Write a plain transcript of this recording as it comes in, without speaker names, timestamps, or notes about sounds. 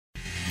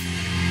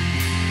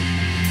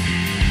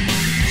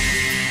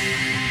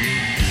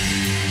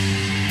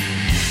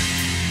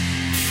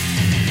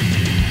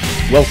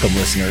Welcome,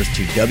 listeners,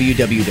 to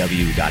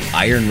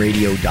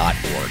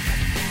www.ironradio.org,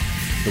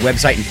 the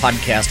website and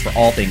podcast for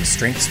all things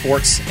strength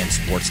sports and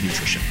sports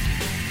nutrition.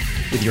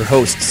 With your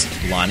hosts,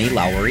 Lonnie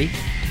Lowery.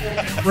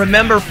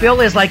 Remember,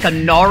 Phil is like a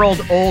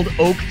gnarled old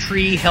oak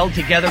tree held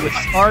together with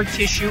scar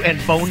tissue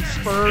and bone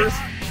spurs.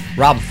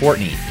 Rob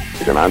Fortney.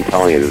 And I'm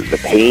telling you, the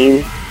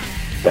pain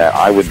that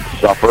I would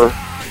suffer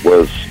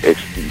was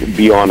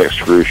beyond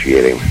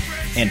excruciating.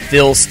 And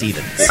Phil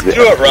Stevens. Do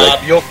it,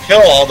 Rob. You'll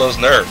kill all those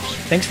nerves.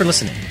 Thanks for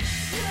listening.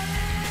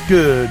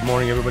 Good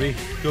morning, everybody.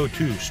 Go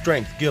to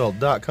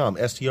strengthguild.com,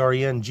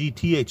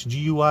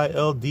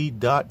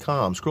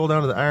 strengthguild.com. Scroll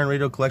down to the Iron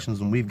Radio collections,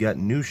 and we've got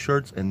new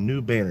shirts and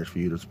new banners for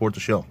you to support the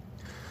show.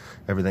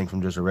 Everything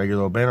from just a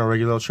regular old banner,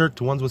 regular old shirt,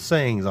 to ones with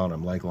sayings on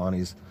them, like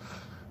Lonnie's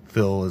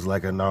Phil is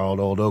like a gnarled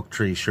old oak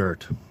tree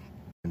shirt.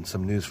 And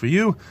some news for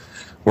you,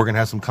 we're going to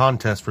have some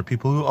contests for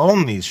people who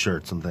own these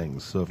shirts and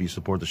things. So if you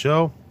support the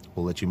show,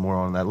 we'll let you more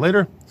on that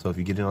later. So if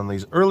you get in on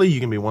these early, you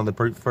can be one of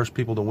the first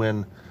people to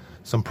win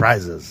some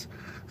prizes.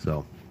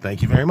 So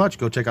thank you very much.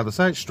 Go check out the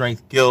site,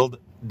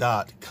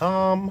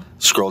 strengthguild.com.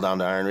 Scroll down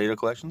to Iron Radio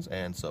Collections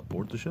and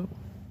support the show.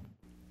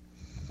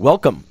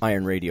 Welcome,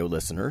 Iron Radio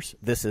listeners.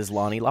 This is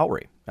Lonnie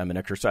Lowery. I'm an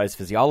exercise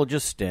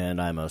physiologist,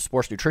 and I'm a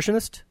sports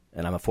nutritionist,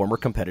 and I'm a former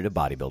competitive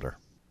bodybuilder.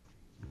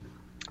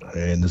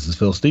 And this is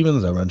Phil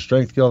Stevens. I run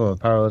Strength Guild. I'm a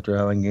powerlifter,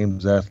 Highland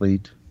Games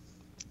athlete.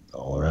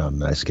 All around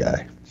nice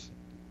guy.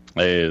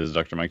 Hey, this is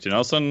Dr. Mike T.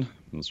 Nelson,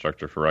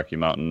 instructor for Rocky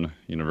Mountain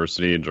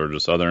University, Georgia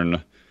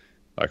Southern,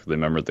 faculty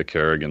member at the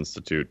Carrig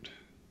Institute,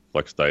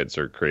 Flex Diet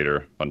Cert creator,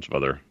 a bunch of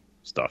other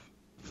stuff.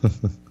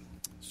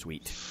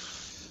 Sweet.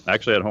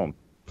 Actually at home.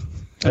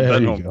 Hey,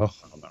 there you go.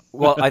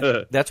 Well,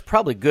 that's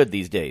probably good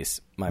these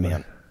days, my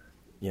man.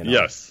 You know.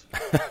 Yes.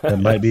 That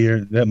might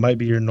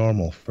be your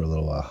normal for a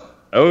little while.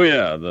 Oh,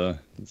 yeah. The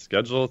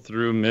schedule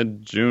through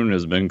mid-June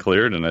has been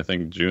cleared, and I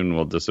think June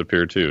will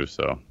disappear too.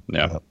 So,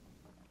 yeah.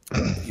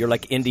 You're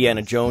like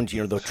Indiana Jones,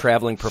 the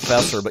traveling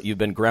professor, but you've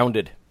been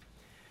grounded.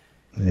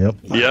 Yep.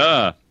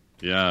 Yeah.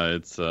 Yeah,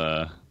 it's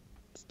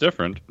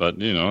different,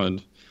 but,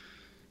 it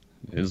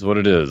is what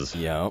it is.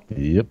 Yeah.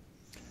 Yep.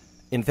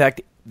 In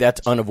fact,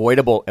 that's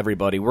unavoidable,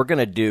 everybody. We're going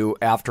to do,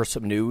 after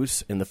some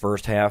news in the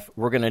first half,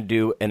 we're going to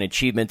do an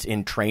achievements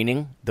in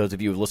training. Those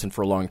of you who've listened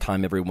for a long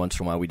time, every once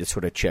in a while, we just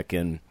sort of check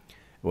in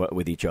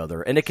with each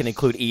other. And it can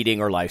include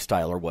eating or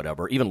lifestyle or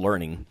whatever, even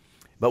learning.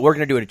 But we're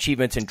going to do an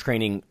achievements in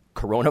training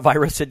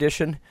coronavirus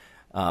edition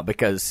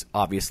because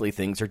obviously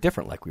things are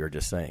different, like we were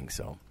just saying.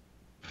 So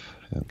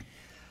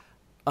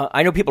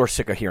I know people are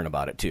sick of hearing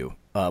about it too,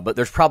 but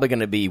there's probably going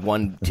to be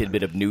one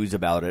tidbit of news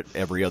about it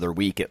every other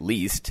week at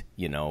least,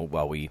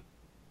 while we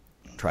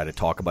try to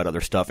talk about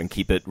other stuff and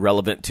keep it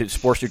relevant to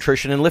sports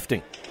nutrition and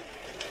lifting.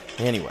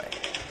 Anyway.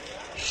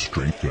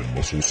 Strength and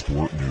muscle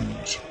sport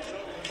news.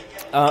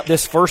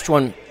 This first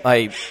one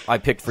I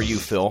picked for you,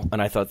 Phil,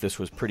 and I thought this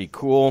was pretty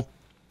cool.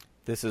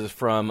 This is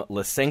from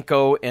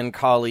Lysenko and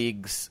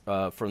colleagues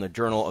from the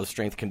Journal of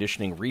Strength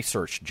Conditioning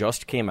Research.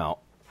 Just came out.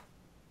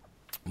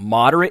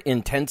 Moderate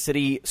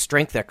intensity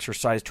strength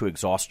exercise to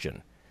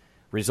exhaustion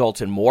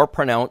results in more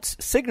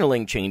pronounced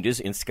signaling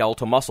changes in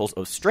skeletal muscles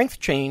of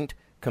strength-trained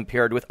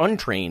compared with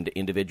untrained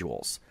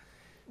individuals.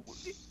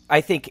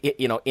 I think,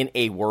 in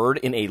a word,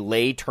 in a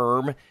lay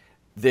term,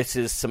 this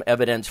is some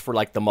evidence for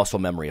like the muscle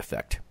memory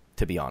effect,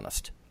 to be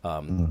honest.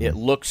 It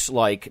looks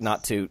like,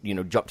 not to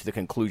jump to the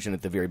conclusion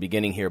at the very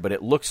beginning here, but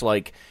it looks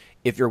like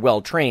if you're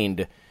well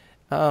trained,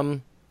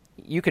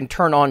 you can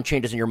turn on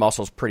changes in your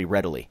muscles pretty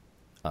readily,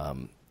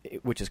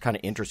 which is kind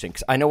of interesting.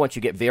 Because I know once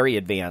you get very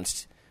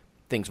advanced,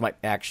 things might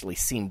actually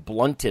seem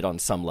blunted on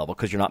some level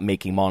because you're not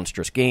making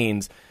monstrous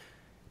gains.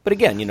 But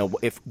again,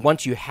 if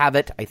once you have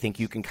it, I think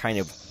you can kind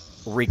of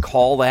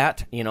recall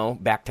that,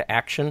 back to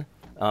action.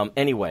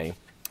 Anyway,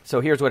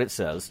 so here's what it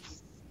says.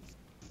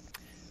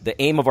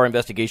 The aim of our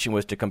investigation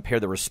was to compare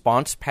the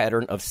response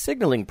pattern of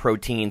signaling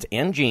proteins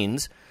and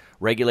genes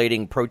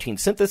regulating protein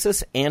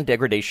synthesis and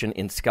degradation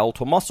in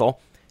skeletal muscle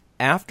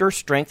after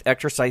strength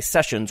exercise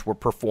sessions were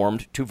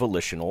performed to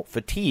volitional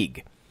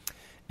fatigue.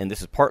 And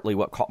this is partly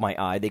what caught my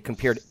eye. They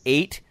compared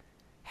 8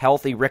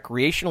 healthy,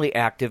 recreationally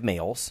active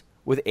males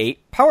with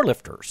 8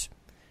 powerlifters.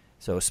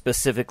 So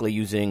specifically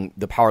using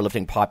the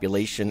powerlifting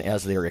population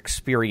as their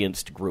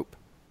experienced group.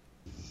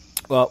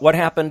 What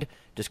happened,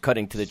 just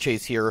cutting to the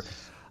chase here,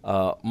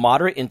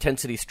 moderate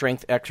intensity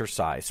strength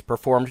exercise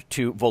performed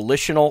to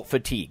volitional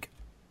fatigue.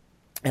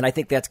 And I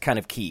think that's kind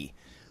of key.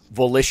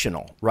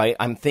 Volitional, right?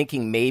 I'm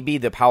thinking maybe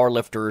the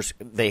powerlifters,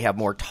 they have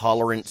more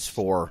tolerance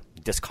for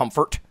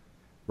discomfort,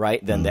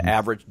 right, than the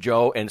average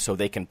Joe, and so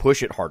they can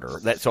push it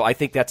harder. So I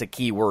think that's a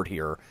key word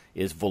here,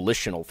 is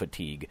volitional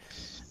fatigue.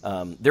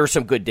 There's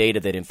some good data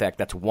that, in fact,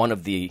 that's one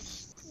of the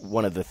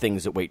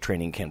things that weight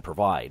training can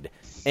provide.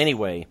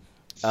 Anyway,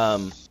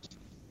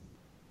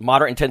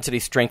 moderate intensity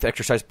strength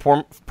exercise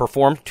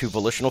performed to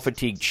volitional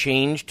fatigue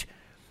changed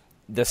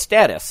the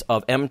status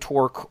of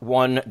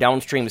mTORC1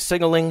 downstream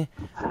signaling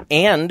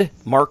and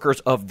markers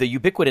of the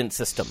ubiquitin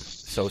system,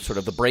 so sort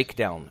of the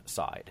breakdown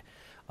side.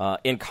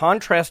 In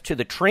contrast to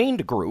the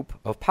trained group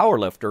of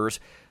powerlifters,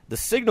 the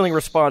signaling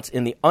response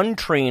in the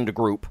untrained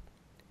group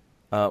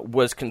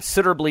was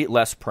considerably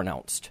less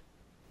pronounced.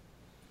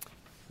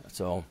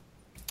 So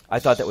I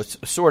thought that was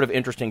sort of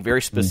interesting,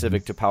 very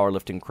specific to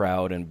powerlifting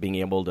crowd and being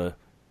able to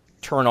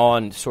turn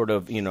on sort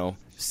of,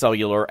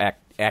 cellular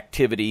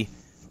activity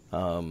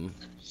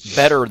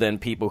better than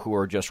people who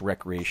are just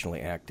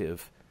recreationally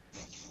active.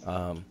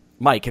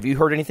 Mike, have you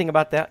heard anything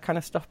about that kind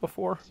of stuff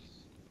before?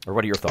 Or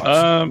what are your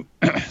thoughts?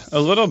 A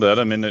little bit.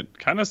 I mean, it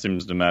kind of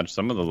seems to match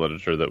some of the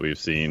literature that we've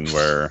seen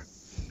where,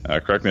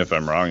 correct me if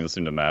I'm wrong, it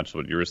seemed to match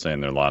what you were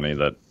saying there, Lonnie,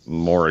 that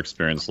more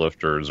experienced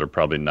lifters are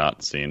probably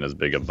not seeing as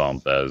big a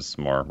bump as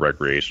more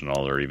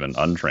recreational or even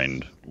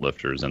untrained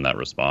lifters in that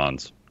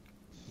response.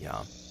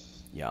 Yeah.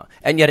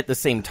 And yet at the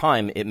same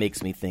time, it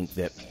makes me think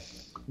that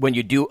when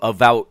you do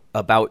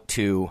about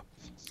to,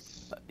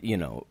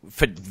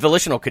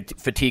 volitional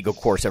fatigue, of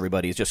course,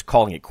 everybody is just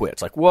calling it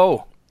quits. Like,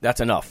 whoa,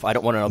 that's enough. I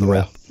don't want another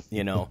rep,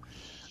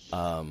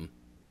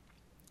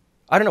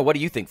 I don't know. What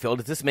do you think, Phil?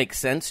 Does this make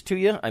sense to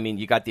you? I mean,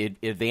 you got the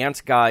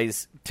advanced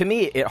guys. To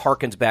me, it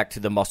harkens back to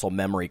the muscle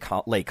memory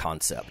lay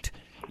concept,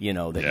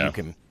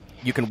 that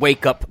you can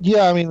wake up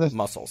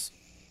muscles.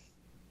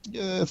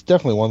 Yeah, it's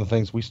definitely one of the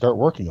things we start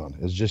working on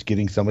is just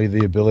getting somebody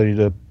the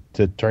ability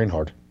to train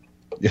hard.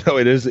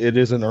 It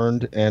is an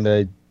earned and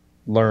a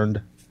learned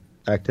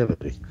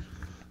activity.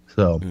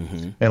 So,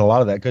 and a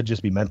lot of that could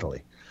just be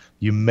mentally.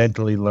 You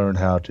mentally learn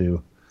how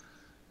to,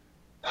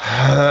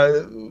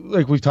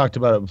 like we've talked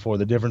about it before,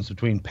 the difference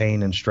between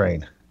pain and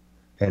strain.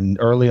 And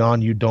early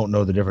on, you don't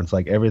know the difference.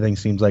 Like everything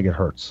seems like it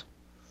hurts.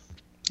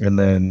 And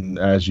then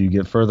as you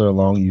get further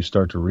along, you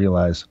start to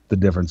realize the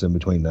difference in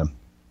between them.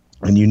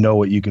 And you know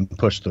what you can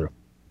push through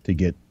to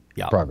get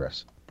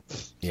progress.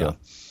 Yeah.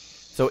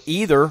 So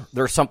either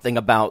there's something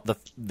about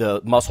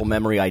the muscle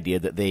memory idea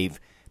that they've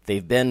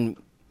been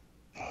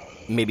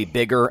maybe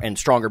bigger and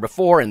stronger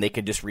before, and they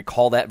could just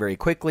recall that very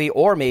quickly,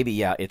 or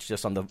maybe it's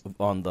just on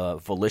the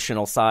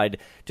volitional side.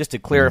 Just to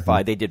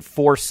clarify, they did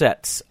 4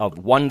 sets of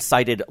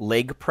one-sided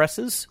leg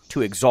presses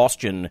to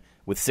exhaustion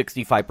with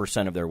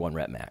 65% of their 1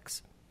 rep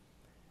max.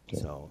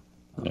 Okay. So.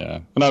 Yeah,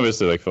 and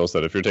obviously, like Phil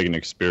said, if you're taking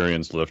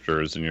experienced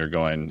lifters and you're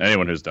going,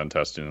 anyone who's done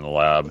testing in the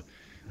lab,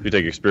 if you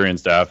take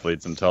experienced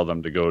athletes and tell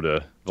them to go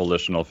to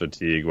volitional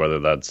fatigue, whether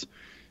that's,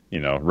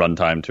 run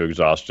time to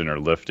exhaustion or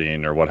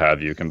lifting or what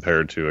have you,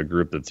 compared to a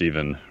group that's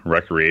even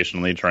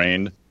recreationally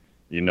trained,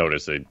 you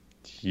notice a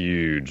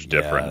huge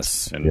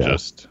difference in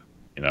just,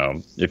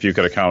 if you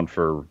could account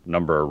for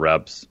number of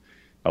reps,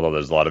 although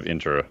there's a lot of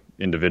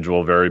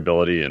individual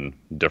variability and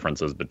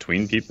differences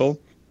between people.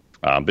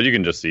 But you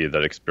can just see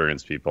that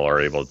experienced people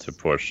are able to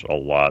push a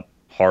lot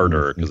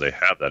harder because they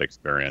have that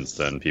experience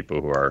than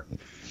people who are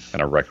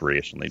kind of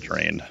recreationally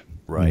trained.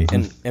 Right.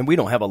 And we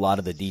don't have a lot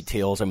of the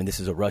details. I mean, this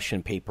is a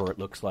Russian paper, it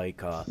looks like.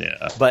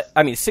 But,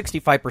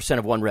 65%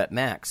 of 1 rep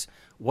max.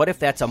 What if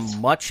that's a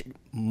much,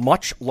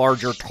 much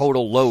larger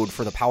total load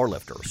for the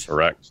powerlifters?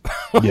 Correct.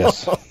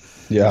 Yes.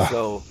 Yeah.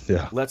 So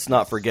let's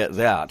not forget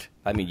that.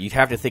 I mean, you'd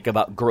have to think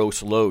about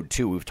gross load,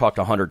 too. We've talked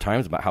 100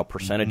 times about how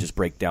percentages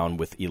break down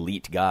with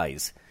elite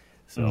guys.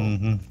 So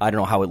I don't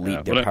know how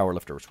elite their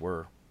powerlifters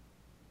were.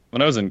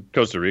 When I was in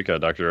Costa Rica,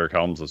 Dr. Eric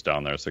Helms was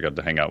down there, so I got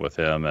to hang out with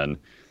him. And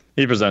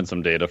he presented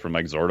some data from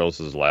Mike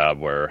Zordos' lab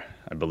where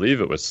I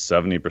believe it was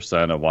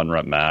 70% of 1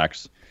 rep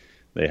max.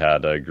 They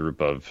had a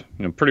group of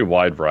pretty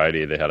wide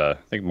variety. They had a,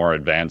 I think, more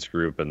advanced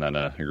group and then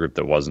a group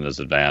that wasn't as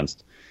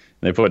advanced.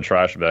 And they put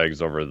trash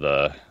bags over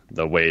the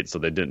weight so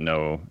they didn't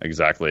know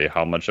exactly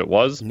how much it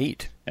was.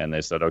 Neat. And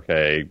they said,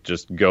 okay,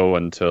 just go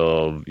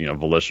until,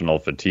 volitional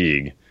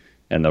fatigue.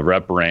 And the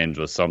rep range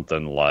was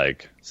something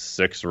like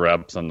 6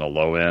 reps on the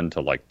low end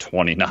to like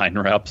 29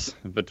 reps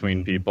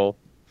between people.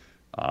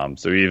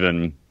 So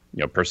even,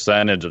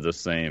 percentage of the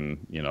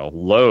same,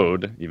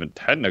 load, even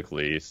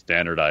technically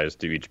standardized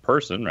to each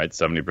person, right?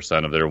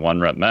 70% of their 1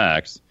 rep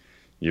max,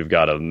 you've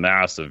got a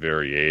massive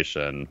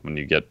variation when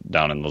you get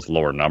down in those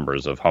lower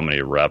numbers of how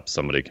many reps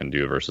somebody can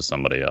do versus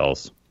somebody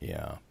else.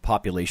 Yeah.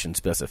 Population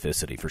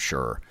specificity for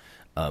sure.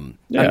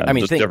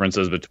 Just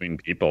differences between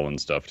people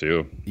and stuff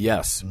too.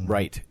 Yes,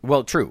 right.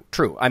 Well, true.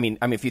 I mean,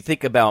 if you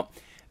think about,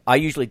 I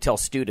usually tell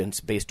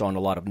students based on a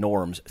lot of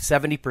norms,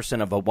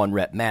 70% of a 1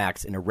 rep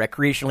max in a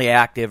recreationally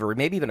active or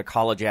maybe even a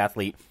college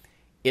athlete,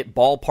 it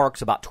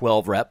ballparks about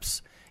 12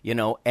 reps,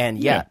 and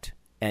yet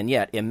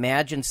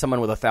imagine someone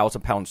with a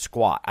 1,000-pound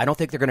squat. I don't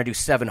think they're going to do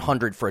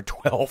 700 for a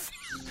 12.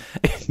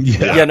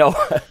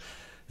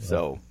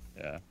 So.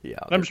 Yeah.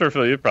 I'm sure,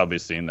 Phil, you've probably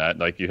seen that.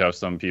 Like, you have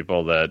some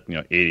people that,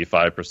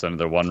 85% of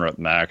their 1 rep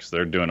max,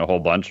 they're doing a whole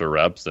bunch of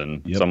reps,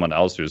 and someone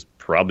else who's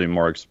probably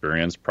more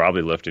experienced,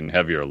 probably lifting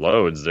heavier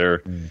loads,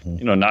 they're,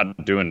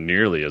 not doing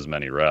nearly as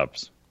many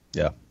reps.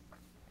 Yeah.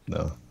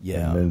 No.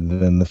 Yeah.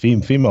 And then the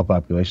female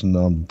population,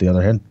 on the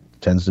other hand,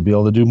 tends to be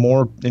able to do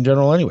more in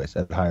general anyways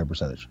at a higher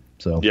percentage.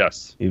 So,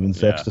 yes. Even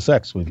sex to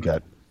sex, we've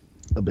got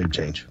a big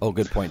change. Oh,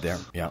 good point there.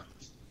 Yeah.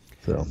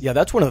 So. Yeah,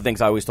 that's one of the things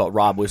I always thought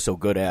Rob was so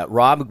good at.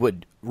 Rob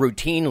would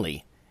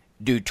routinely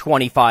do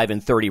 25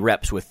 and 30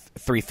 reps with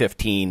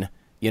 315,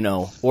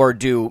 or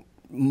do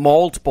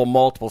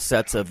multiple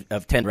sets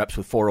of 10 reps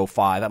with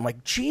 405. I'm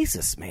like,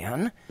 Jesus,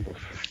 man.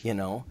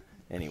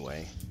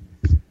 Anyway.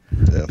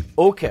 Yeah.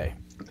 Okay.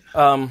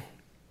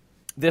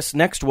 This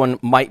next one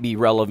might be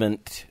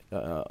relevant.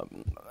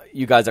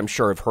 You guys, I'm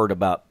sure, have heard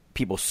about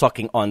people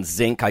sucking on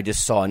zinc. I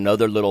just saw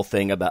another little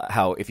thing about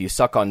how if you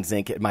suck on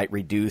zinc, it might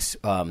reduce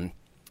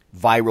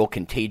viral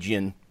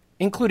contagion,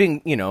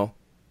 including,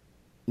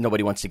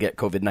 nobody wants to get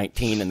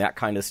COVID-19 and that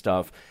kind of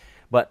stuff.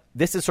 But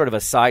this is sort of a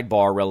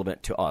sidebar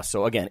relevant to us.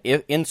 So again,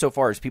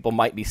 insofar as people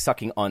might be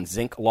sucking on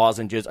zinc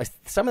lozenges,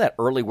 some of that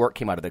early work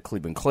came out of the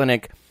Cleveland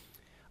Clinic.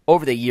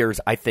 Over the years,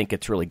 I think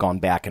it's really gone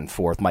back and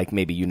forth. Mike,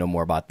 maybe you know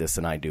more about this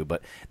than I do.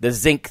 But the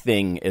zinc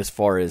thing, as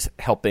far as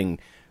helping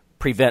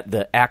prevent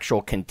the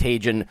actual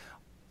contagion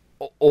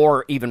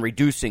or even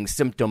reducing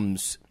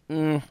symptoms,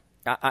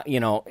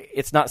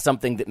 it's not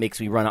something that makes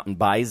me run out and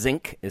buy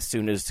zinc as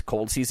soon as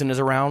cold season is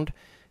around.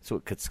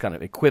 So it's kind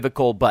of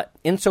equivocal. But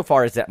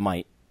insofar as that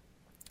might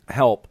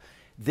help,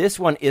 this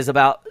one is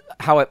about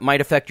how it might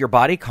affect your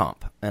body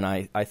comp. And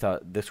I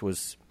thought this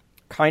was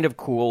kind of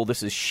cool.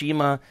 This is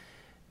Shima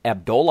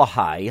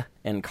Abdollahi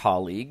and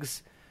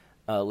colleagues.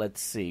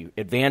 Let's see.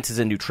 Advances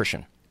in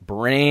Nutrition.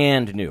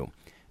 Brand new.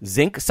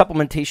 Zinc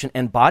supplementation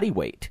and body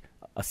weight.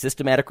 A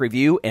systematic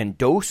review and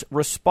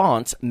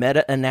dose-response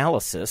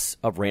meta-analysis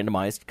of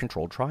randomized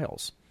controlled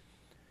trials.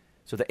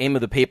 So the aim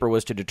of the paper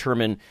was to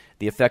determine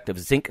the effect of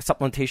zinc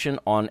supplementation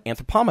on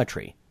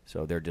anthropometry.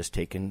 So they're just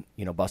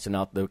busting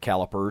out the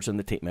calipers and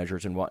the tape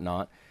measures and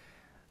whatnot.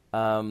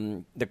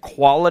 The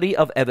quality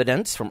of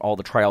evidence from all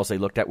the trials they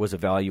looked at was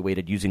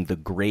evaluated using the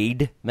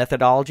GRADE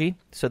methodology.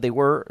 So they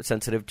were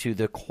sensitive to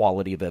the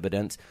quality of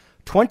evidence.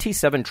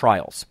 27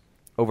 trials.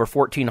 Over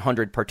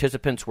 1,400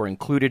 participants were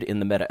included in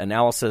the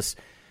meta-analysis.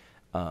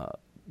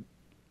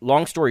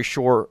 Long story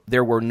short,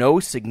 there were no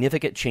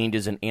significant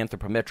changes in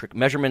anthropometric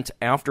measurements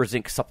after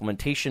zinc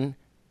supplementation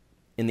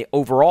in the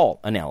overall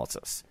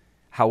analysis.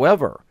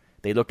 However,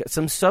 they looked at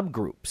some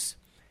subgroups.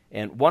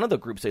 And one of the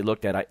groups they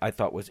looked at I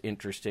thought was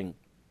interesting,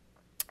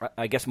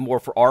 I guess more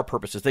for our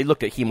purposes. They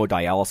looked at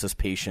hemodialysis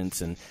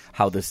patients and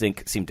how the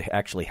zinc seemed to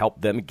actually help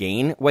them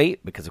gain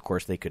weight because, of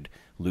course, they could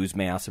lose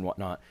mass and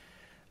whatnot.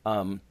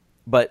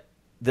 But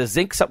the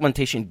zinc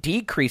supplementation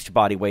decreased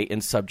body weight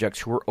in subjects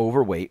who were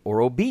overweight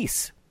or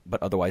obese,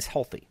 but otherwise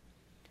healthy.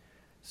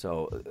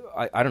 So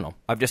I don't know.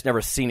 I've just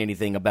never seen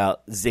anything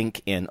about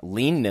zinc and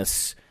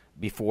leanness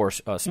before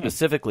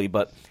specifically,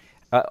 but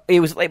it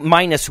was like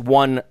minus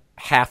 1/2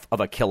 of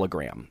a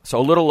kilogram. So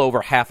a little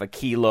over half a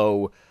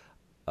kilo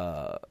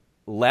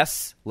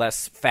less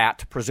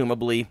fat,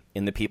 presumably,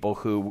 in the people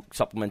who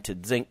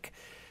supplemented zinc.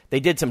 They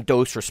did some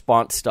dose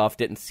response stuff,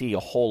 didn't see a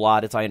whole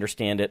lot as I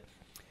understand it.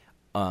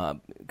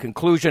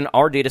 Conclusion,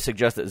 our data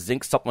suggests that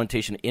zinc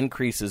supplementation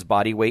increases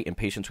body weight in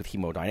patients with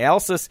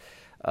hemodialysis,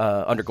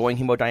 undergoing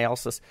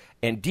hemodialysis,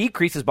 and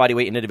decreases body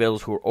weight in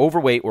individuals who are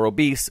overweight or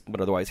obese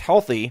but otherwise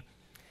healthy.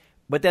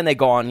 But then they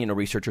go on,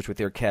 researchers with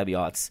their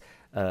caveats.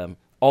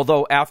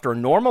 Although after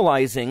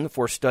normalizing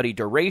for study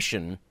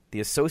duration, the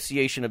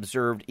association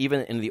observed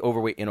even in the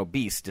overweight and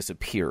obese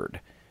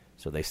disappeared.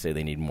 So they say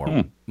they need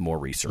more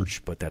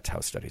research, but that's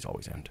how studies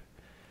always end.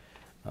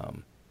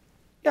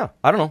 Yeah,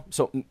 I don't know.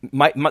 So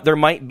there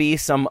might be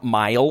some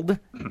mild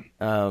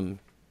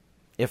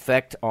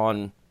effect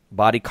on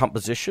body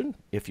composition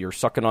if you're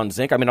sucking on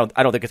zinc. I mean,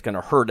 I don't think it's going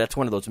to hurt. That's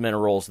one of those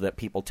minerals that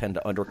people tend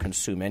to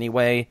underconsume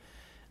anyway.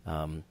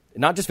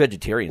 Not just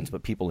vegetarians,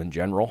 but people in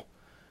general.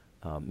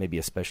 Maybe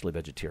especially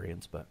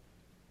vegetarians, but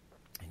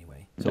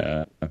anyway.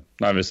 So.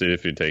 Obviously,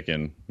 if you take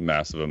in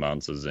massive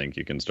amounts of zinc,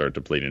 you can start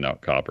depleting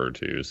out copper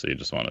too. So you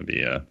just want to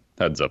be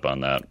heads up on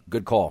that.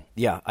 Good call.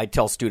 Yeah, I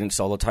tell students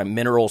all the time,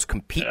 minerals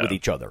compete with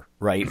each other,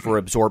 right, for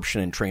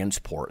absorption and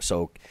transport.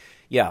 So,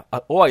 yeah.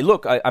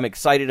 I'm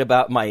excited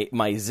about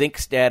my zinc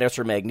status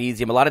or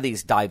magnesium. A lot of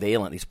these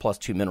divalent, these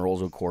 +2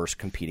 minerals, of course,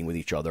 competing with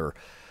each other.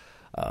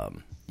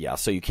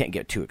 So you can't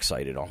get too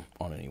excited on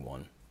any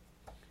one.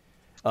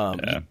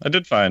 I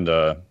did find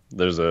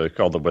there's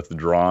called the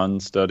Withdrawn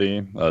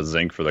study,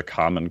 zinc for the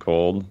common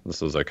cold. This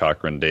was a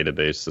Cochrane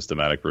database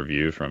systematic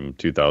review from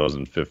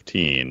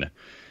 2015.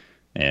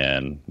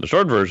 And the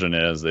short version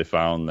is they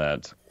found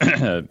that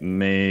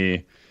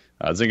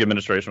zinc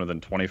administration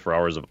within 24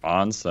 hours of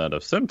onset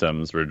of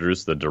symptoms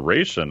reduced the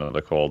duration of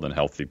the cold in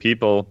healthy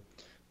people.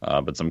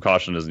 But some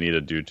caution is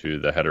needed due to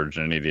the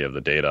heterogeneity of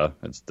the data.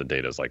 The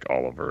data is like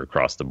all over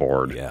across the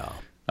board. Yeah.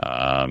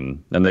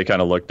 And they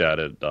kind of looked at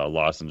it,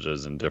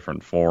 lozenges in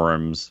different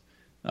forms,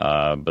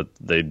 but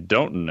they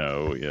don't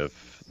know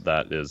if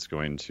that is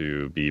going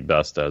to be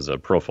best as a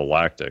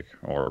prophylactic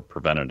or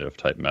preventative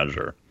type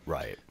measure.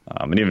 Right.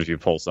 And even if you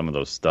pull some of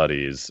those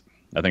studies,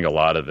 I think a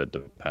lot of it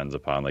depends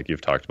upon, like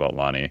you've talked about,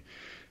 Lonnie,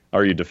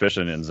 are you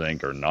deficient in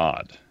zinc or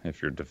not?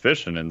 If you're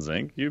deficient in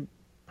zinc, you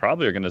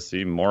probably are going to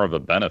see more of a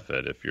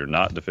benefit. If you're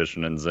not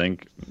deficient in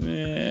zinc,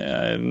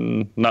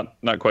 I'm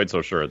not quite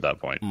so sure at that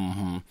point.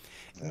 Mm-hmm.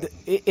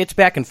 It's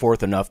back and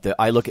forth enough that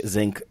I look at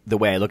zinc the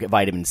way I look at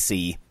vitamin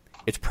C.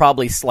 It's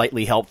probably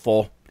slightly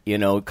helpful,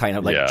 kind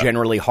of like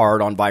generally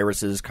hard on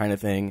viruses kind of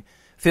thing.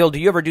 Phil,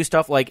 do you ever do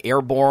stuff like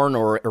airborne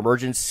or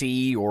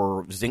emergency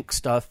or zinc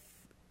stuff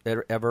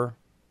ever?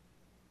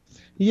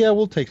 Yeah,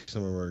 we'll take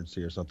some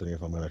emergency or something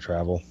if I'm going to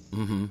travel.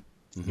 Mm-hmm.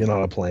 Get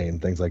on a plane,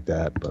 things like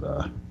that. But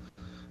I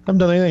haven't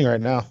done anything right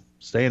now.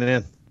 Staying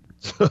in.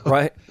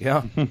 Right,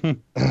 yeah.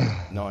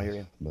 No, I hear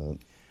you. But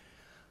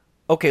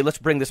okay, let's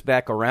bring this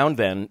back around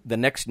then. The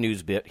next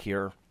news bit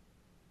here.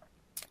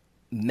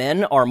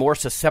 Men are more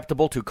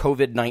susceptible to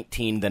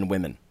COVID-19 than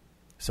women.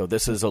 So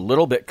this is a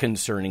little bit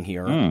concerning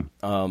here.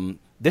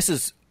 This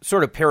is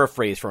sort of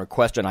paraphrased from a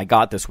question I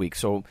got this week.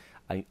 So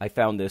I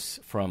found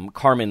this from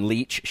Carmen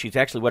Leach. She's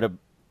actually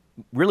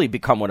really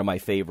become one of my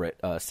favorite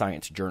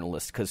science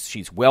journalists because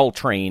she's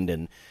well-trained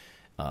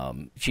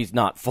and she's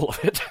not full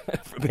of it.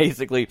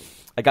 Basically,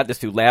 I got this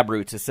through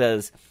LabRoots. It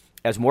says,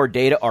 as more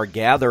data are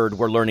gathered,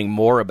 we're learning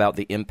more about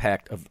the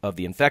impact of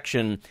the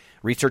infection.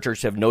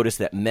 Researchers have noticed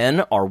that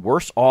men are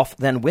worse off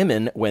than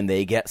women when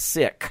they get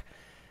sick,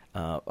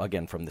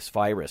 again, from this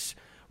virus.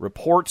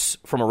 Reports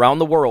from around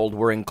the world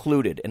were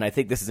included, and I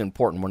think this is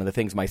important. One of the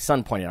things my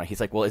son pointed out,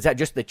 he's like, well, is that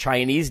just the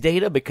Chinese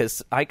data?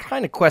 Because I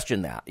kind of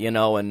question that,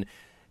 and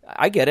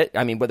I get it.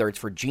 I mean, whether it's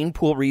for gene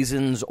pool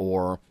reasons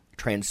or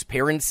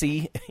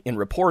transparency in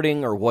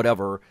reporting or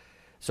whatever.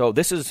 So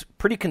this is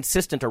pretty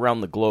consistent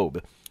around the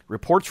globe.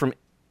 Reports from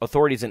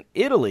authorities in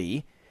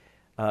Italy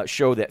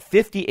show that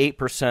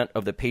 58%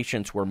 of the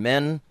patients were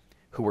men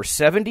who were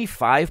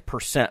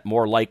 75%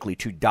 more likely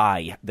to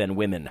die than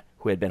women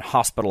who had been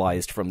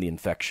hospitalized from the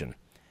infection.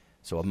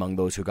 So among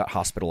those who got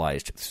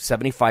hospitalized,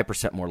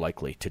 75% more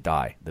likely to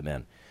die than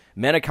men.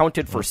 Men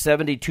accounted for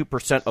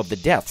 72% of the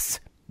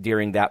deaths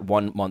during that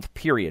 1 month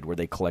period where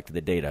they collected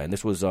the data. And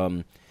this was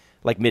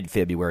like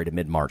mid-February to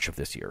mid-March of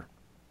this year.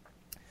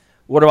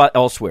 What about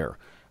elsewhere?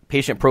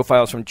 Patient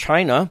profiles from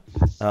China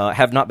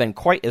have not been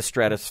quite as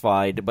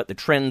stratified, but the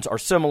trends are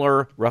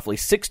similar. Roughly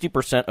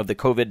 60% of the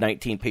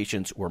COVID-19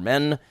 patients were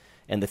men,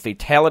 and the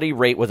fatality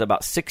rate was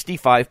about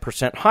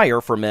 65% higher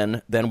for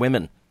men than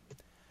women.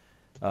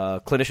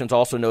 Clinicians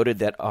also noted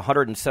that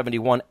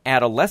 171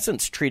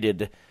 adolescents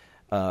treated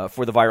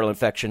for the viral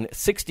infection,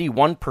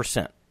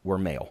 61% were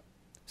male.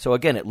 So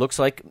again, it looks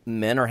like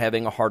men are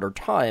having a harder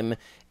time,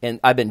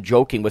 and I've been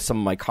joking with some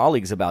of my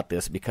colleagues about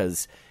this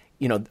because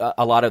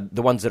a lot of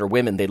the ones that are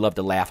women, they love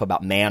to laugh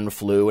about man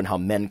flu and how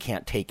men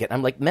can't take it.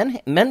 I'm like,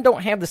 men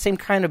don't have the same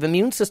kind of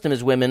immune system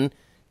as women.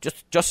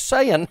 Just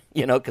saying,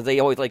 because they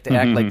always like to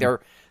act like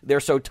they're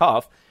so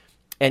tough,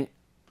 and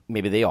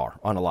maybe they are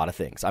on a lot of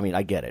things. I mean,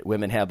 I get it.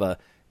 Women have a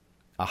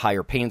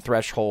higher pain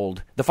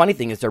threshold. The funny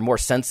thing is they're more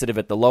sensitive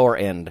at the lower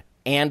end,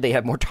 and they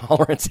have more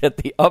tolerance at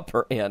the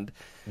upper end.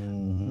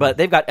 Mm-hmm. But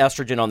they've got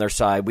estrogen on their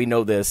side. We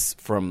know this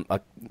from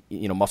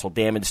muscle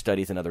damage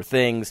studies and other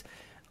things.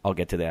 I'll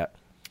get to that.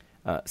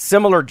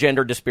 Similar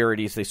gender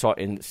disparities they saw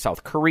in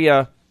South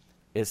Korea.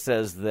 It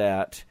says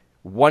that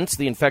once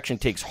the infection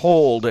takes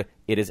hold,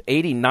 it is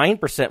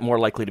 89% more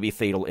likely to be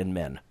fatal in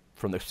men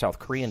from the South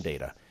Korean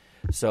data.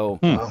 So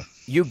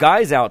you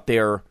guys out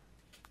there,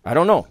 I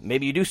don't know,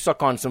 maybe you do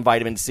suck on some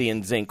vitamin C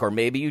and zinc, or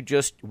maybe you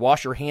just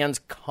wash your hands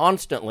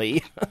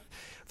constantly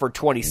for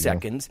 20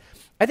 seconds.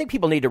 I think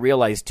people need to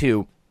realize,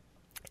 too,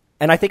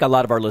 and I think a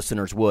lot of our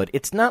listeners would,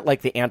 it's not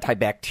like the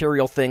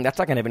antibacterial thing. That's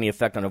not going to have any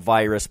effect on a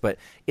virus, but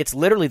it's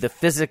literally the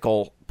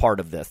physical part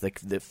of this,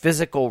 the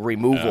physical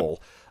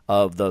removal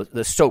of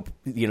the soap,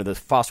 the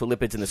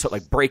phospholipids in the soap,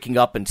 like breaking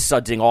up and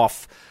sudsing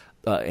off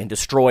and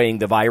destroying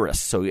the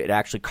virus. So it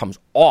actually comes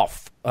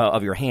off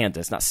of your hands.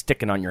 It's not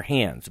sticking on your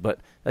hands. But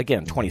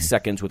again, 20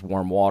 seconds with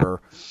warm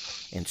water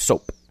and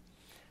soap.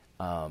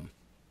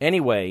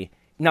 Anyway,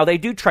 now they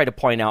do try to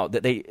point out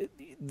that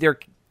they're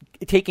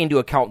taking into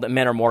account that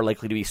men are more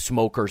likely to be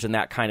smokers and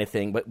that kind of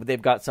thing, but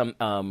they've got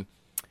some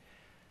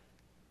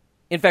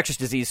infectious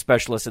disease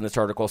specialists in this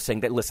article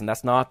saying that, listen,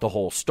 that's not the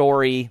whole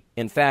story.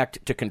 In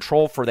fact, to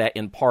control for that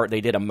in part,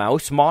 they did a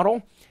mouse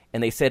model,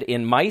 and they said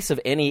in mice of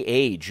any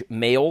age,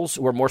 males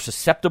were more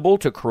susceptible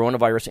to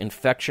coronavirus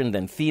infection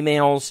than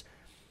females.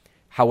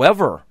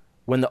 However,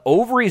 when the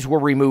ovaries were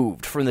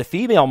removed from the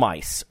female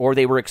mice or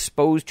they were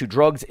exposed to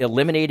drugs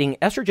eliminating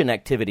estrogen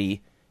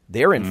activity,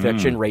 their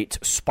infection rates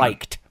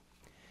spiked.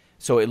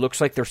 So it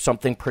looks like there's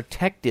something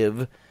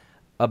protective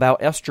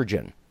about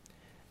estrogen.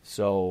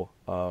 So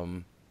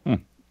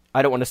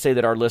I don't want to say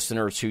that our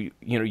listeners who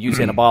use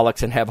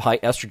anabolics and have high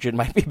estrogen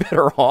might be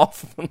better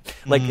off.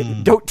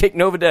 Don't take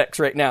Novadex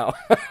right now.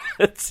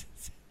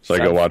 So I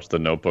go watch The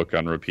Notebook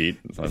on repeat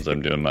as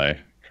I'm doing my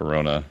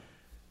Corona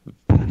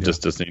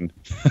distancing.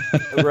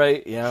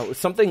 Right, yeah.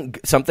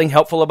 Something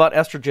helpful about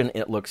estrogen,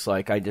 it looks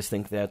like. I just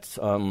think that's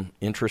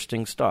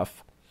interesting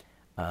stuff.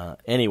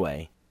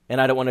 Anyway. And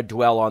I don't want to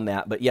dwell on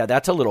that, but yeah,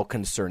 that's a little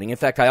concerning. In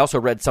fact, I also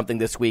read something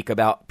this week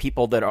about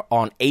people that are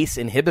on ACE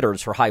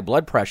inhibitors for high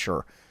blood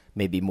pressure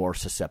may be more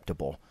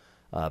susceptible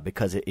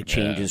because it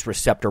changes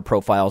receptor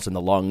profiles in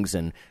the lungs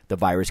and the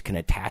virus can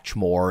attach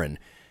more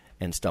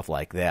and stuff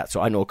like that.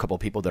 So I know a couple of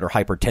people that are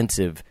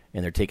hypertensive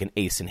and they're taking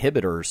ACE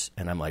inhibitors,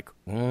 and I'm like,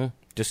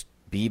 just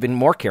be even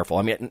more careful.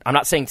 I mean, I'm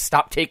not saying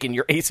stop taking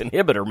your ACE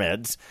inhibitor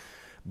meds,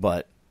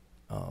 but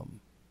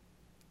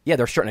yeah,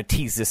 they're starting to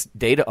tease this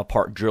data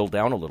apart, drill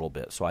down a little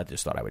bit. So I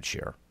just thought I would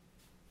share.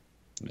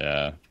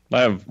 Yeah.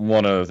 I have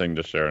one other thing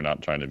to share,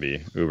 not trying to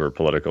be uber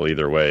political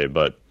either way,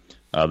 but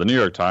the New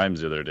York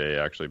Times the other day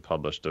actually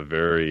published a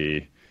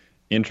very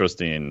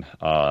interesting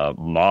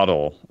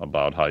model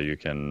about how you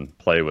can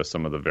play with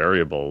some of the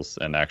variables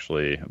and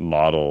actually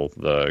model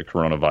the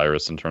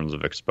coronavirus in terms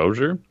of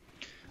exposure.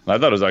 And I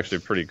thought it was actually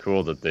pretty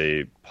cool that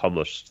they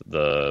published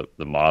the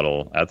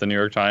model at the New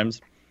York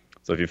Times.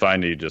 So if you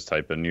find it, you just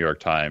type in New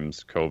York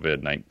Times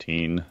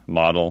COVID-19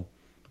 model,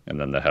 and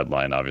then the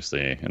headline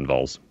obviously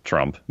involves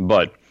Trump.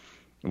 But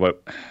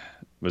what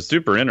was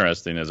super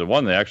interesting is that,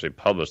 one, they actually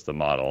published the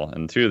model,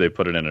 and two, they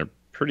put it in a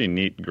pretty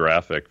neat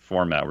graphic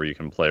format where you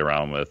can play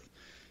around with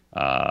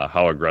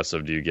how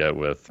aggressive do you get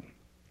with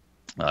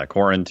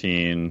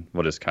quarantine,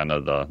 what is kind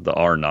of the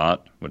R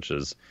naught, which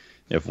is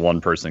if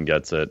one person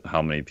gets it,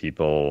 how many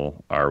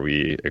people are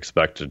we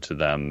expected to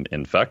them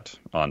infect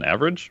on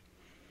average?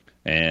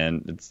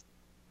 And it's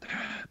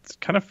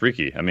kind of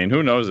freaky. I mean,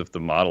 who knows if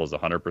the model is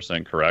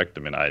 100% correct?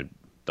 I mean, I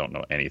don't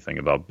know anything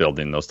about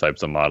building those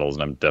types of models,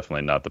 and I'm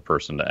definitely not the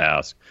person to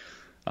ask.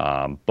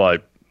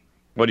 But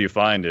what you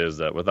find is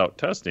that without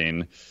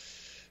testing,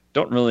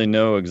 don't really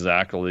know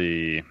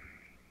exactly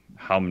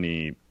how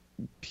many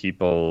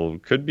people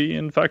could be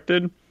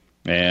infected,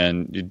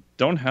 and you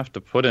don't have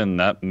to put in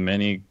that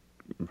many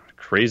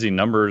crazy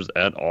numbers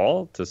at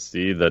all to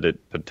see that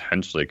it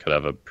potentially could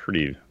have a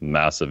pretty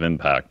massive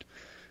impact.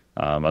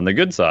 On the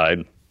good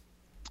side,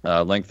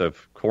 length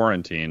of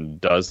quarantine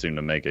does seem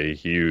to make a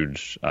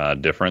huge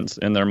difference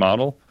in their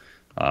model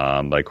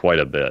by quite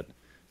a bit.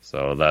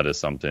 So that is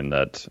something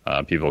that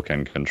people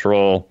can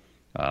control.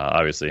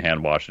 Obviously,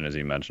 hand washing, as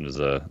you mentioned, is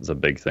a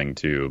big thing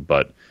too.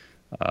 But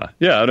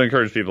yeah, I'd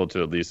encourage people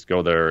to at least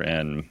go there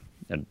and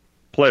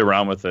play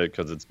around with it,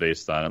 because it's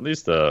based on at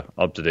least a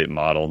up-to-date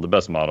model, the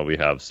best model we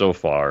have so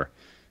far.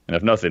 And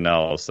if nothing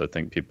else, I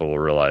think people will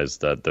realize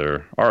that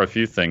there are a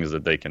few things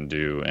that they can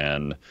do,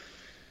 and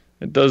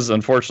it does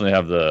unfortunately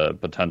have the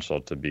potential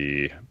to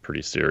be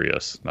pretty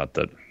serious. Not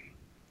that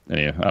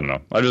I don't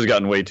know. I've just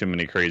gotten way too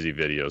many crazy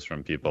videos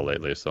from people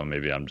lately, so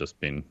maybe I'm just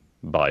being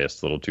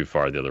biased a little too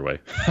far the other way.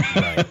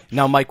 Right.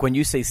 Now, Mike, when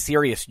you say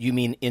serious, you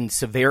mean in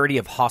severity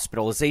of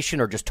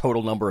hospitalization or just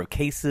total number of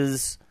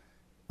cases?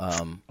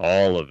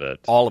 All of it.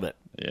 All of it.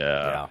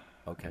 Yeah.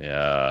 Okay.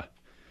 Yeah.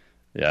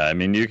 Yeah. I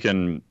mean, you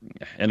can,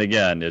 and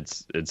again,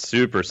 it's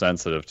super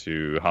sensitive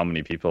to how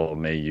many people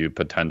may you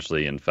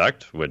potentially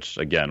infect, which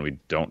again, we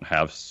don't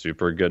have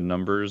super good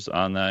numbers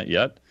on that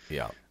yet.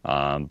 Yeah.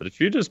 But if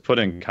you just put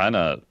in kind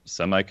of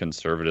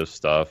semi-conservative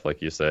stuff,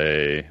 like you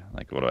say,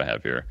 like what do I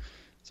have here?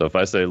 So if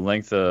I say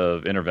length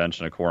of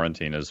intervention of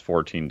quarantine is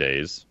 14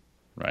 days,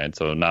 right?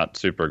 So not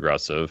super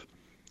aggressive.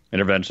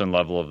 Intervention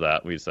level of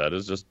that, we said,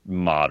 is just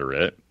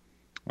moderate.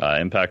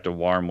 Impact of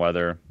warm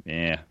weather,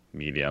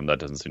 medium. That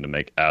doesn't seem to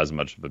make as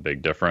much of a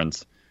big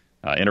difference.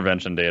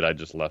 Intervention date, I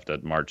just left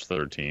at March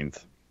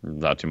 13th.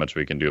 Not too much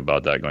we can do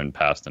about that going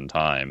past in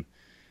time.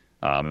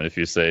 And if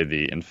you say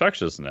the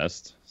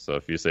infectiousness, so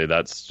if you say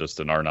that's just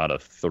an R naught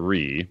of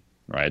 3,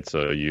 right?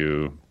 So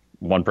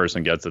one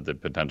person gets it that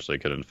potentially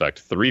could infect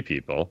 3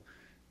 people,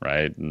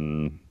 right?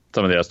 And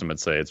some of the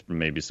estimates say it's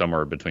maybe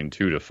somewhere between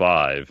 2 to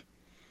 5.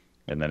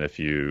 And then if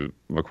you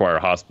require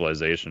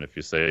hospitalization, if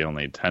you say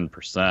only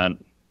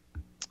 10%,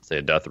 say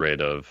a death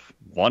rate of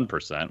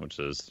 1%, which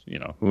is,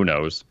 who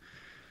knows?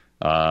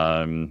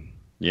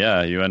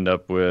 You end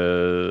up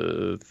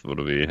with, what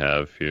do we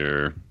have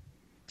here?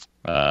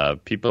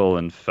 People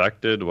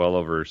infected, well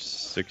over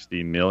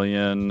 60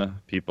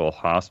 million. People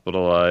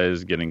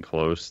hospitalized, getting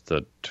close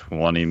to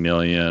 20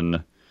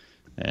 million.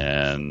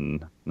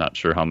 And not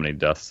sure how many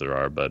deaths there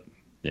are, but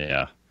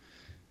yeah.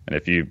 And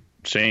if you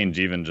change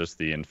even just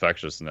the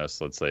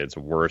infectiousness, let's say it's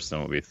worse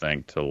than what we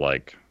think, to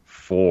like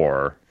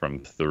 4 from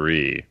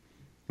 3,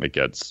 it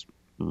gets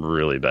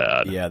really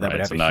bad. Yeah, that right? would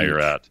have So now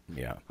you're at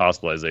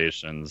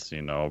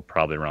hospitalizations,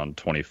 probably around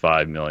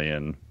 25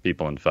 million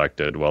people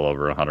infected, well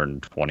over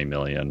 120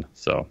 million.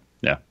 So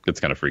yeah,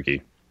 it's kind of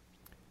freaky.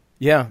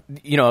 Yeah,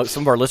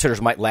 some of our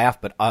listeners might laugh,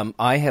 but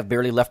I have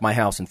barely left my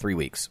house in 3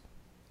 weeks.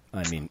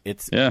 I mean,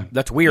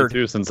 that's weird. Me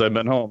too, since I've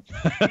been home.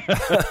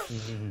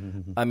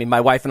 I mean,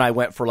 my wife and I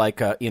went for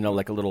like a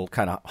little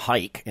kind of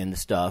hike and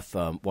stuff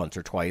once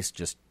or twice,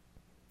 just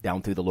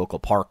down through the local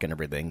park and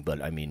everything.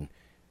 But I mean,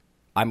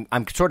 I'm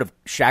sort of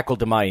shackled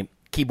to my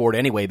keyboard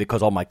anyway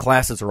because all my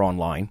classes are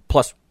online.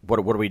 Plus, what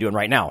are we doing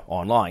right now?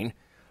 Online.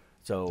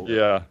 So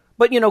yeah.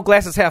 But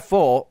glass is half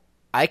full.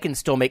 I can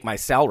still make my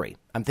salary.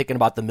 I'm thinking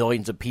about the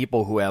millions of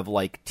people who have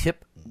like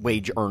tip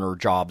wage earner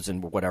jobs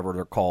and whatever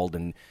they're called,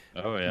 and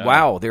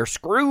wow, they're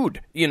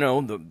screwed.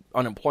 The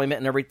unemployment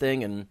and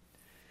everything. And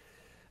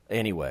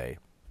anyway,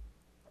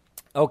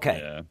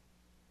 okay.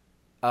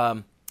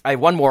 Yeah. I have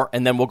one more,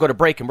 and then we'll go to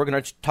break, and we're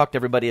going to talk to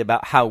everybody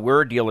about how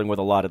we're dealing with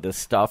a lot of this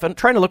stuff and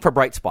trying to look for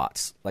bright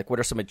spots. Like, what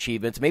are some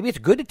achievements? Maybe it's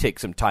good to take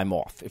some time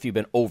off if you've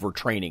been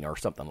overtraining or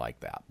something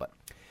like that. But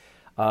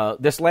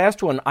this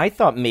last one, I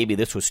thought maybe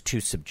this was too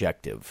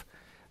subjective.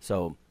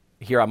 So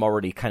here I'm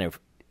already kind of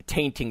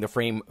tainting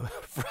the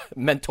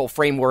mental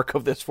framework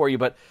of this for you,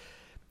 but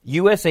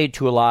USA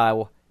to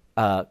allow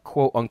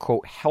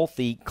quote-unquote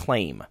healthy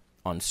claim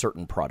on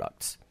certain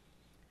products.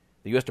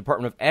 The U.S.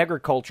 Department of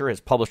Agriculture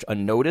has published a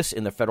notice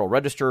in the Federal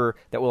Register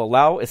that will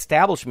allow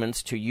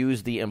establishments to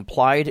use the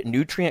implied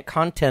nutrient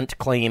content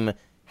claim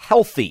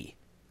healthy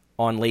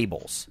on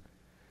labels.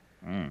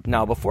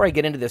 Now, before I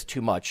get into this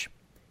too much,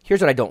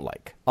 here's what I don't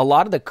like. A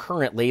lot of the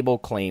current label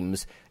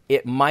claims,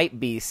 it might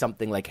be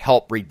something like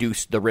help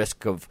reduce the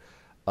risk of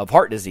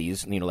heart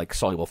disease, like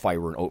soluble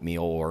fiber in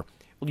oatmeal, or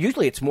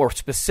usually it's more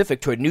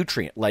specific to a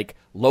nutrient, like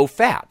low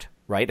fat.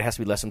 Right? It has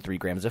to be less than 3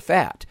 grams of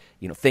fat.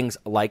 Things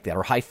like that.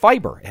 Or high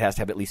fiber. It has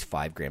to have at least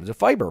 5 grams of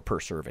fiber per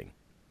serving.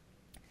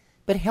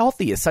 But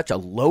healthy is such a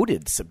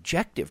loaded,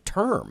 subjective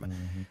term.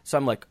 Mm-hmm. So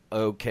I'm like,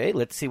 okay,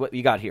 let's see what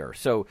you got here.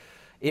 So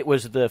it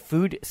was the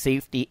Food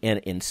Safety and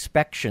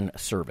Inspection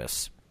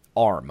Service,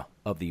 ARM,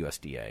 of the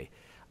USDA.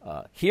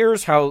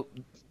 Here's how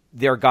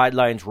their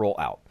guidelines roll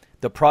out.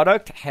 The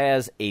product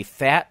has a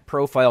fat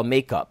profile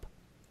makeup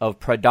of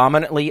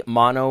predominantly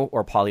mono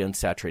or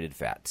polyunsaturated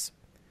fats.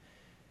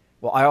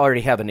 Well, I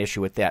already have an issue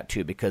with that,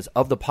 too, because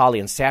of the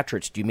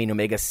polyunsaturates, do you mean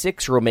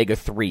omega-6 or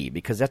omega-3?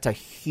 Because that's a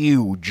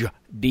huge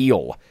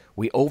deal.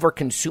 We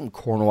overconsume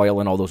corn oil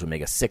and all those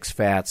omega-6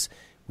 fats.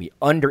 We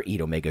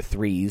undereat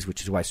omega-3s,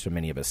 which is why so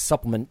many of us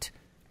supplement.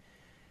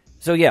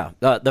 So, yeah,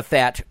 the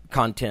fat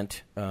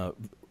content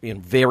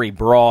in very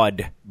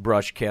broad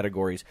brush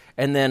categories.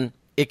 And then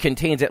it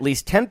contains at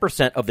least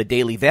 10% of the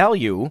daily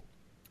value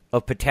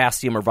of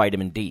potassium or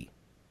vitamin D.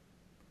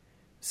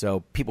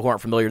 So people who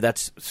aren't familiar,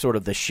 that's sort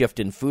of the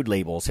shift in food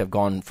labels have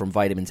gone from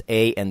vitamins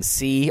A and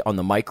C on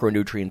the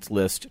micronutrients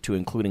list to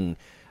including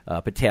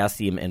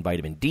potassium and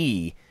vitamin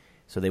D.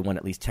 So they want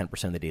at least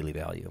 10% of the daily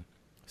value.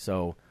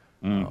 So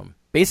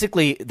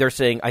basically they're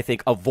saying, I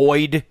think,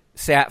 avoid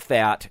sat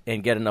fat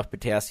and get enough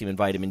potassium and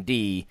vitamin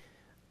D.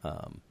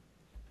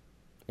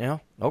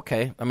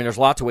 Okay. I mean, there's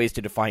lots of ways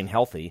to define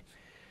healthy.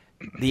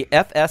 The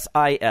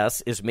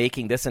FSIS is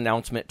making this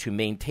announcement to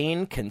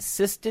maintain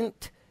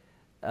consistent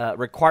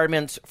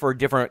requirements for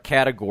different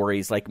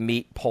categories like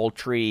meat,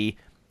 poultry,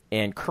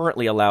 and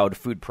currently allowed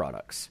food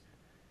products.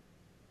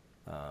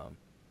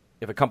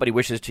 If a company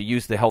wishes to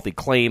use the healthy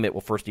claim, it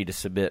will first need to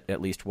submit at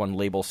least one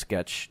label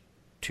sketch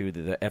to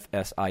the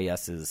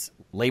FSIS's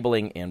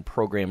labeling and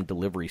program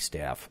delivery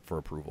staff for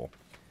approval.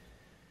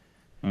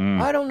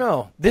 I don't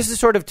know. This is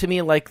sort of, to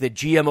me, like the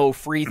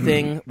GMO-free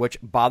thing, which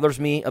bothers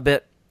me a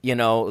bit.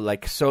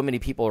 Like so many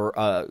people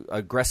are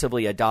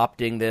aggressively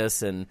adopting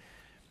this, and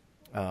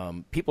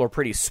people are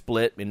pretty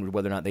split in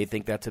whether or not they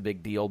think that's a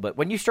big deal. But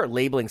when you start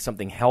labeling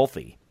something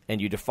healthy and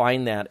you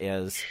define that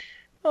as,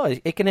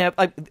 it can have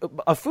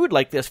a food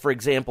like this, for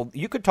example,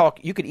 you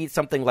could eat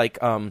something like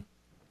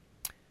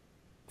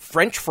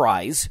French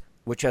fries,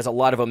 which has a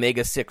lot of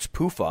omega-6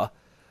 PUFA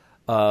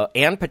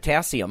and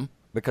potassium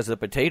because of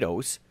the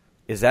potatoes.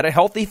 Is that a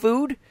healthy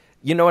food?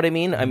 You know what I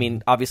mean? I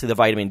mean, obviously the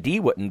vitamin D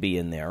wouldn't be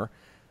in there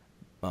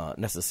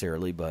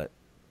necessarily, but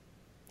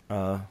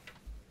I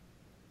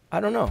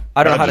don't know.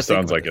 I don't know how to think. That just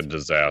sounds like a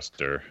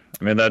disaster.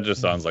 I mean, that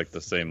just sounds like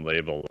the same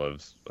label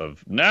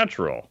of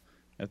natural.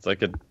 It's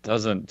like it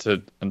doesn't,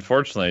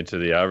 unfortunately, to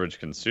the average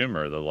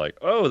consumer, they're like,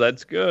 oh,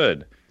 that's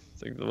good.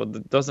 It's like, well,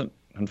 it doesn't,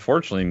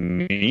 unfortunately,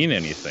 mean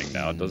anything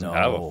now. It doesn't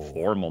have a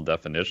formal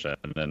definition,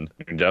 and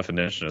your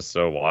definition is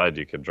so wide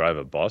you could drive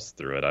a bus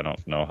through it. I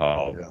don't know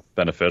how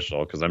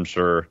beneficial, because I'm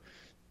sure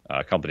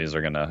companies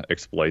are going to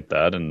exploit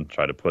that and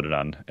try to put it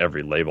on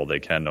every label they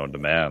can on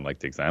demand, like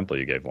the example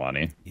you gave,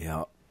 Lonnie.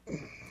 Yeah.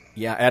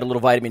 Yeah, add a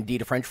little vitamin D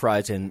to French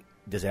fries, and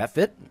does that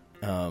fit?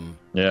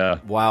 Yeah.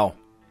 Wow.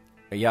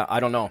 Yeah, I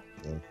don't know.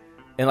 Yeah.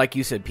 And like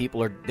you said,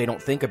 they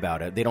don't think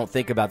about it. They don't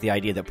think about the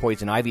idea that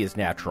poison ivy is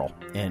natural,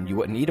 and you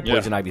wouldn't eat a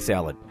poison ivy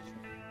salad.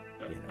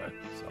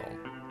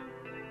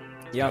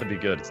 Yeah, it'd be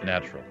good. It's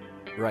natural.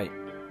 Right.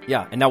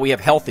 Yeah, and now we have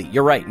healthy.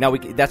 You're right. Now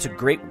that's a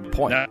great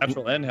point.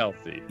 Natural and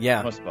healthy.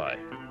 Yeah. Must buy.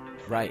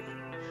 Right.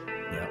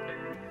 Yeah.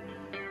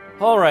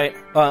 All right,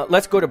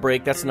 let's go to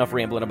break. That's enough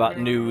rambling about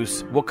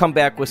news. We'll come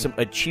back with some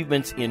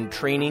achievements in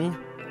training,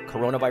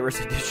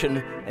 coronavirus edition,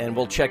 and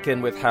we'll check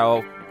in with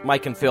how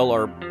Mike and Phil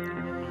are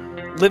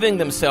living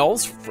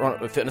themselves,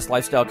 from a fitness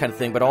lifestyle kind of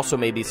thing, but also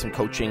maybe some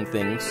coaching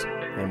things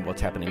and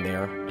what's happening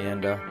there.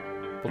 And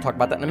we'll talk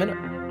about that in a minute.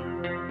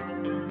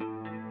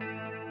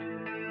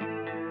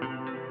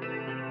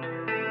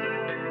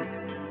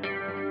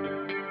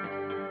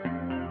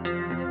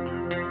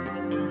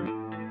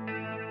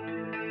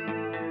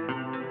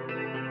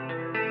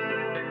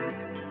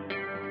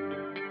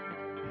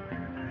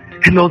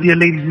 Hello there,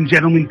 ladies and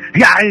gentlemen.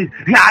 Yeah,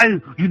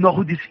 you know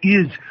who this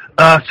is.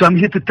 So I'm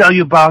here to tell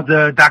you about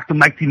Dr.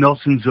 Mike T.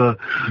 Nelson's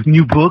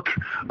new book,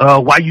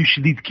 Why You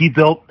Should Eat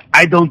Keto.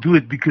 I don't do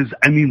it because,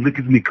 look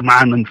at me. Come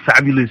on, I'm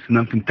fabulous and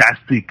I'm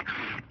fantastic.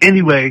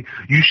 Anyway,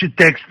 you should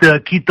text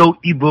the Keto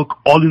ebook,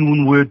 all in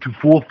one word, to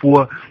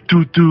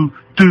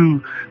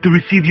 44222 to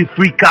receive your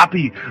free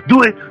copy.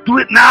 Do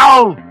it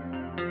now!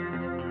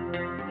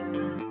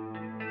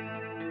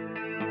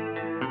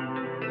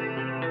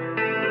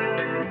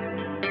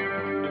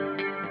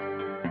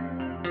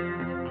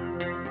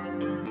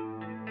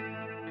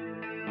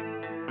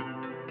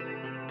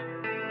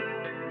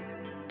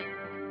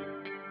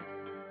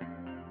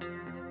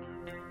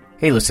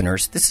 Hey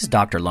listeners, this is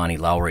Dr. Lonnie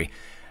Lowry.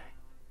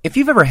 If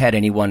you've ever had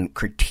anyone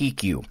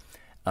critique you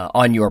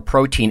on your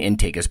protein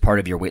intake as part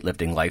of your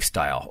weightlifting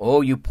lifestyle, oh,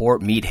 you poor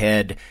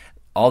meathead,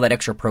 all that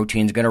extra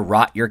protein is going to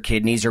rot your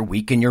kidneys or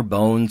weaken your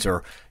bones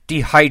or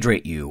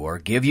dehydrate you or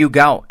give you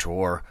gout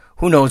or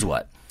who knows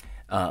what.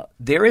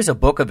 There is a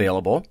book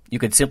available. You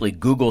could simply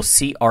Google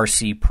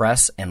CRC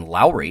Press and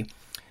Lowry.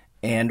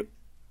 And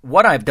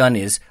what I've done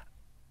is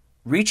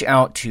reach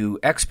out to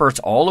experts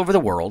all over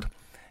the world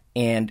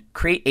and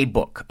create a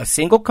book, a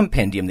single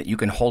compendium that you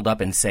can hold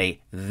up and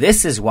say,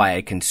 this is why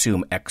I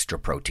consume extra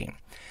protein.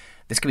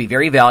 This can be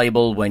very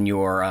valuable when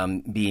you're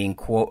being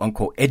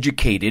quote-unquote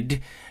educated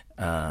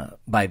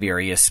by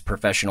various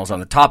professionals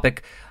on the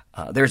topic.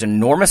 There's an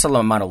enormous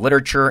amount of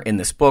literature in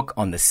this book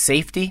on the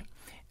safety,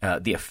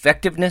 the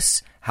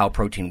effectiveness, how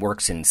protein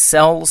works in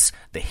cells,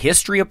 the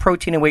history of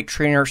protein and weight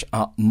trainers,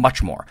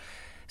 much more.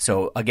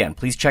 So again,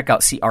 please check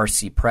out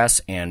CRC Press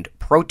and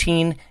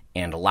Protein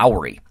and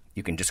Lowry.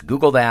 You can just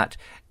Google that,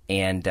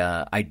 and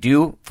I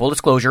do, full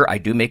disclosure, I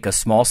do make a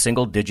small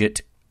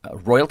single-digit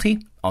royalty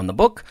on the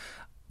book,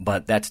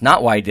 but that's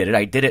not why I did it.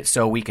 I did it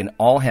so we can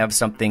all have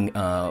something,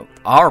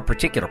 our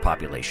particular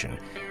population,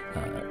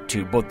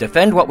 to both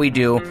defend what we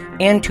do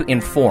and to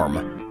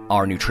inform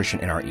our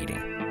nutrition and our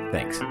eating.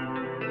 Thanks.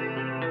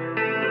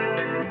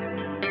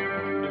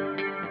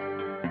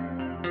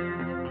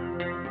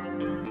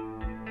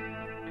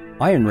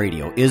 Iron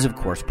Radio is, of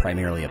course,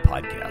 primarily a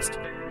podcast.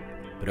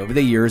 But over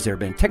the years, there have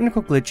been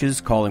technical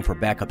glitches calling for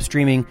backup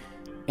streaming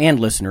and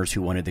listeners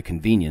who wanted the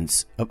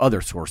convenience of other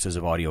sources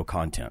of audio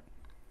content.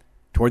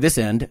 Toward this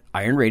end,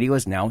 Iron Radio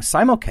is now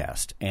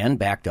simulcast and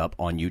backed up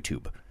on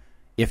YouTube.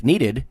 If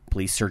needed,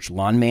 please search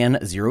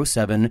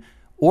Lawnman07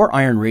 or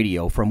Iron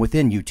Radio from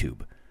within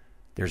YouTube.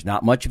 There's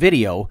not much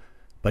video,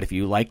 but if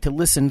you like to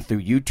listen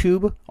through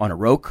YouTube on a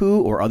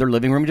Roku or other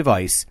living room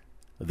device,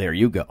 there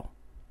you go.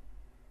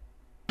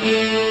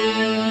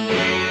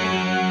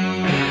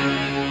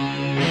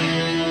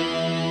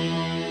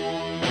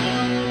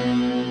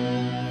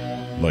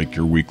 Like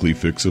your weekly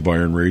fix of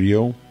Iron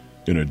Radio?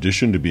 In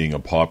addition to being a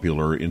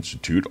popular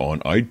institute on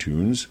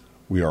iTunes,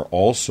 we are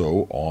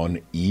also on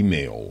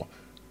email.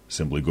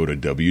 Simply go to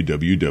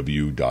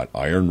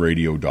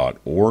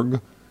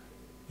www.ironradio.org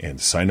and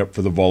sign up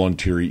for the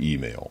voluntary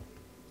email.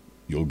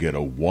 You'll get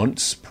a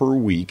once per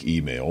week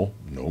email,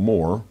 no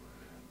more,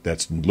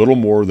 that's little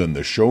more than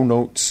the show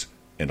notes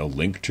and a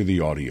link to the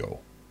audio.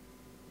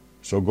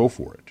 So go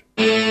for it.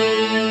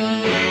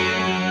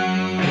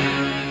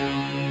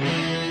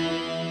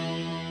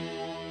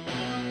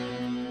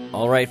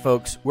 All right,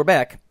 folks, we're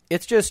back.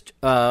 It's just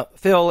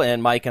Phil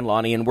and Mike and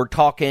Lonnie, and we're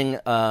talking,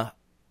 trying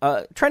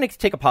to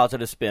take a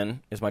positive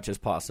spin as much as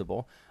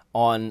possible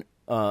on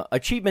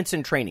achievements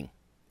in training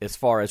as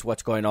far as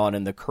what's going on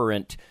in the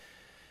current,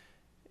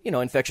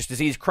 infectious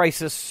disease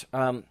crisis.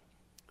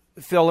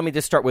 Phil, let me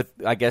just start with,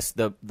 I guess,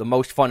 the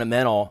most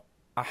fundamental.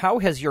 How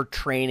has your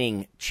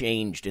training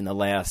changed in the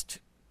last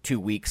 2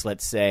 weeks,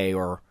 let's say,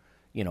 or,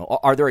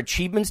 are there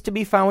achievements to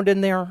be found in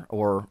there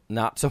or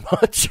not so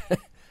much?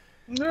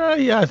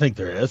 Yeah, I think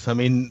there is. I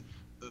mean,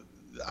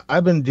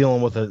 I've been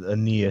dealing with a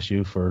knee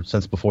issue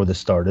since before this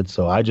started,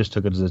 so I just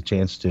took it as a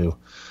chance to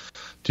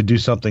do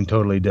something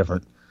totally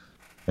different.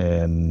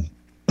 And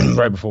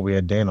right before we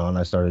had Dan on,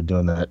 I started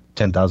doing that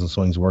 10,000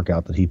 swings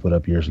workout that he put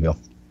up years ago.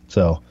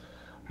 So,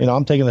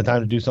 I'm taking the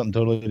time to do something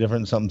totally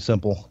different, something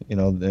simple,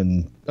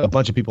 and a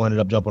bunch of people ended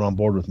up jumping on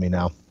board with me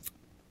now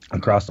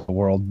across the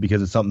world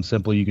because it's something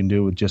simple you can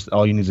do with just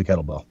all you need is a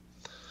kettlebell.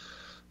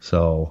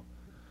 So,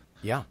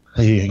 yeah,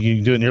 you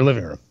can do it in your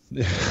living room.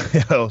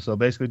 So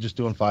basically just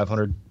doing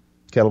 500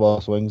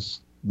 kettlebell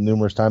swings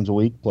numerous times a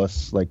week,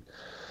 plus like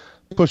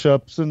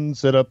push-ups and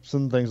sit-ups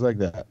and things like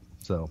that.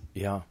 So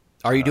yeah,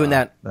 are you doing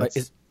that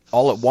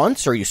all at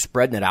once, or are you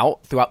spreading it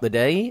out throughout the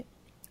day?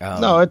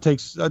 No, I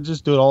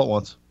just do it all at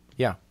once.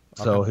 Yeah.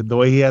 Okay. So the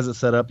way he has it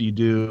set up, you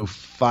do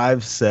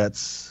 5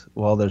 sets.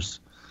 Well,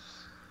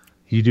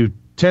 you do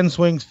 10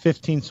 swings,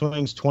 15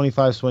 swings,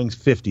 25 swings,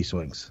 50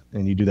 swings,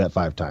 and you do that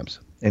 5 times.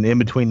 And in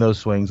between those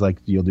swings, like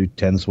you'll do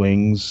 10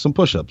 swings, some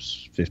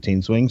push-ups,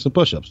 15 swings, some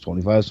push-ups,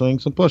 25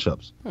 swings, some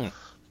push-ups,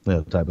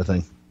 that type of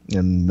thing.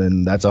 And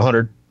then that's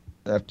 100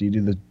 after you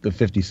do the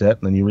 50 set,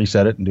 and then you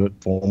reset it and do it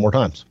 4 more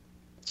times.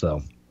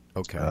 So,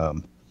 okay.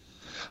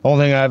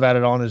 Only thing I've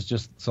added on is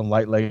just some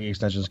light leg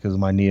extensions because of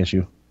my knee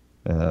issue,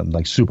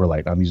 like super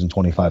light. I'm using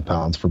 25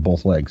 pounds for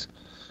both legs,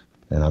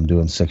 and I'm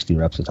doing 60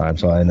 reps a time.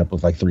 So I end up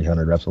with like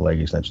 300 reps of leg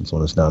extensions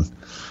when it's done.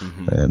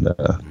 Mm-hmm. And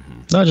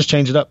I just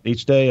change it up.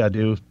 Each day I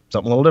do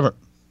something a little different.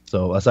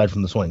 So aside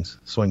from the swings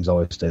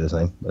always stay the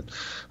same. But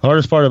the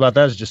hardest part about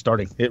that is just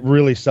starting. It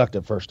really sucked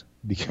at first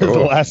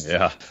because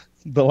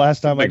the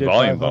last time I did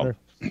 500.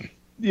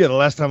 Yeah, the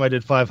last time I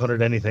did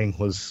 500 anything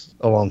was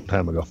a long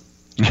time ago.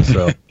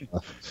 So,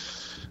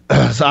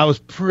 so I was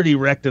pretty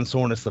wrecked in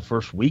soreness the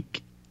first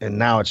week, and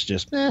now it's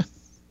just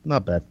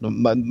not bad.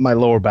 My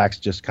lower back's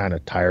just kind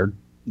of tired,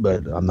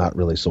 but I'm not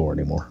really sore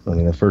anymore. I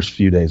mean, the first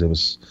few days it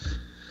was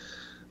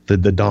the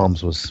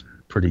DOMS was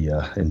pretty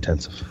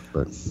intensive.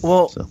 But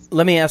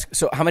let me ask.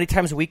 So, how many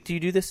times a week do you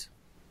do this?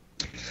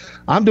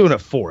 I'm doing it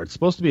 4. It's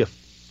supposed to be a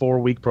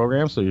 4-week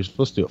program, so you're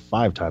supposed to do it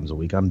 5 times a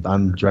week.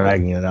 I'm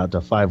dragging it out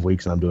to 5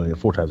 weeks, and I'm doing it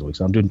 4 times a week.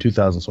 So I'm doing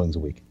 2,000 swings a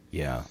week.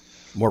 Yeah,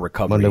 more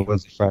recovery. Monday,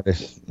 Wednesday, Friday.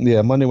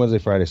 Yeah, Monday, Wednesday,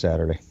 Friday,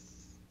 Saturday.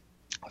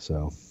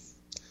 So.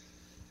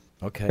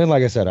 Okay. And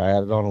like I said, I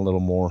added on a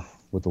little more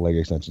with the leg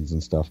extensions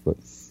and stuff, but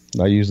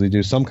I usually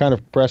do some kind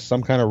of press,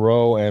 some kind of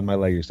row, and my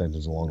leg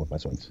extensions along with my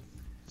swings.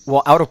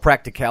 Well, out of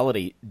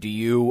practicality, do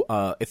you,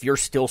 if you're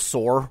still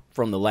sore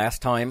from the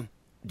last time,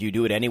 do you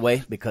do it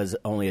anyway because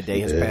only a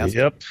day has passed?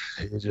 Yep.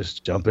 You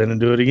just jump in and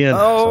do it again.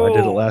 So I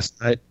did it last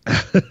night.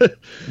 Okay.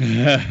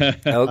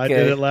 I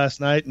did it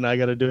last night, and I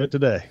got to do it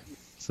today.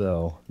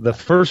 So the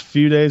first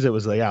few days, it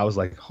was like, I was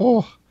like,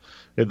 oh.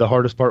 The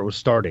hardest part was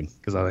starting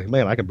because I was like,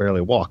 man, I can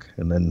barely walk.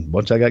 And then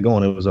once I got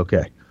going, it was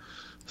okay.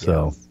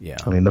 So, yeah.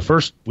 I mean, the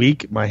first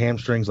week, my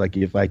hamstrings, like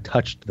if I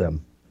touched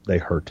them, they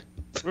hurt.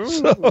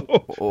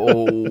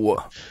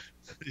 Oh.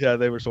 Yeah,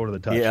 they were sort of the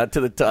touch. Yeah,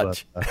 to the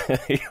touch.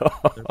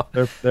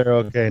 But, they're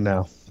okay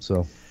now.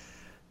 So,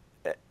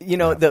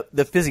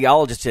 the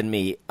physiologist in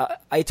me,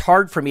 it's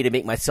hard for me to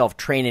make myself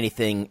train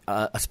anything,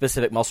 a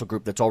specific muscle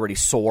group that's already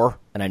sore.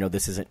 And I know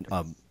this isn't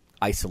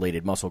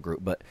isolated muscle group,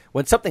 but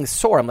when something's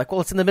sore, I'm like, well,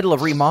 it's in the middle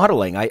of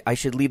remodeling. I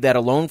should leave that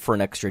alone for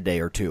an extra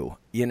day or two,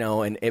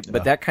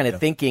 but that kind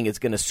of thinking is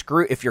going to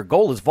screw. If your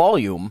goal is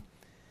volume,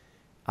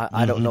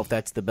 I don't know if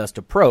that's the best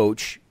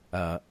approach.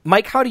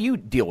 Mike, how do you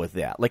deal with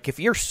that? Like if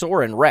you're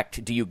sore and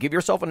wrecked, do you give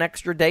yourself an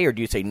extra day or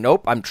do you say,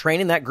 nope, I'm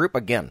training that group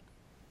again?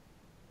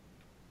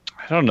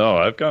 I don't know.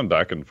 I've gone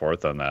back and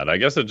forth on that. I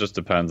guess it just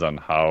depends on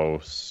how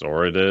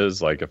sore it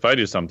is. Like if I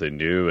do something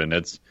new and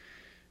it's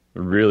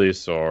really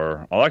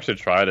sore, I'll actually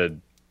try to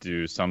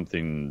do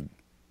something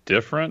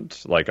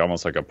different, like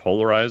almost like a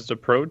polarized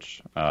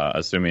approach,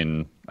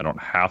 assuming I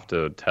don't have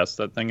to test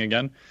that thing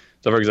again.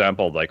 So, for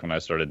example, like when I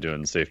started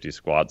doing safety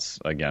squats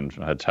again,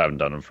 I haven't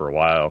done them for a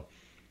while.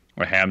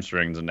 My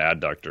hamstrings and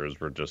adductors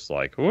were just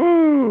like,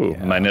 woo!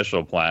 Yeah. My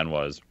initial plan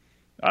was,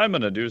 I'm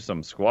going to do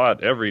some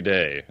squat every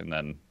day. And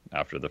then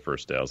after the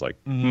first day, I was like,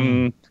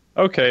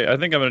 okay, I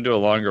think I'm going to do a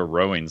longer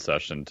rowing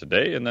session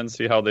today and then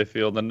see how they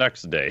feel the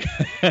next day.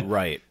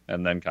 Right.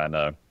 And then kind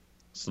of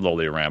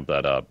slowly ramp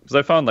that up. Because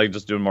I found like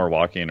just doing more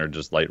walking or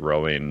just light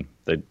rowing,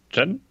 they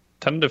tend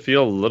to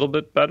feel a little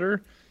bit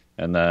better.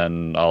 And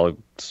then I'll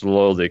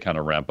slowly kind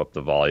of ramp up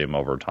the volume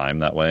over time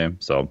that way.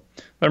 So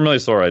if I'm really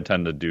sore, I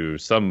tend to do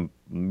some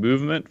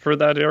movement for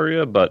that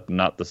area, but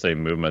not the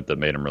same movement that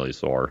made them really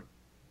sore.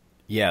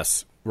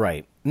 Yes,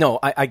 right. No,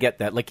 I get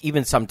that. Like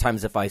even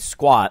sometimes if I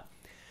squat,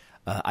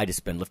 I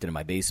just been lifting in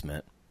my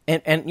basement.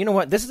 And you know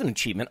what? This is an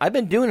achievement. I've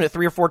been doing it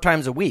 3 or 4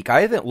 times a week.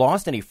 I haven't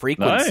lost any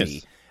frequency.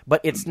 Nice.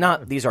 But it's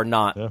not. These are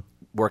not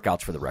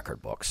workouts for the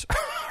record books,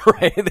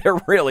 right? They're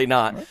really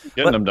not.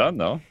 Getting them done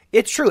though.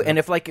 It's true. And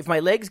if my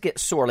legs get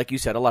sore, like you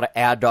said, a lot of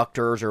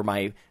adductors or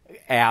my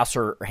ass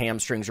or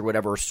hamstrings or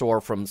whatever are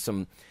sore from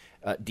some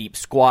deep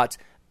squats,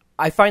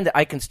 I find that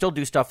I can still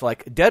do stuff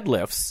like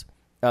deadlifts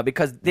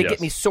because they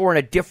get me sore in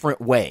a different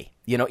way.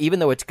 Even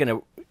though it's going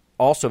to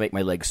also make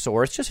my legs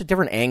sore, it's just a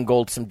different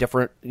angle, some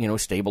different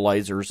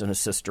stabilizers and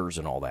assisters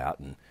and all that,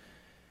 and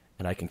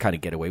I can kind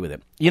of get away with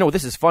it.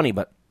 This is funny,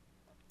 but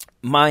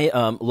my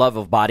love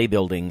of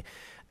bodybuilding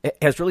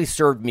has really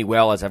served me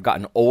well as I've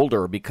gotten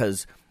older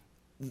because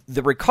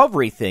the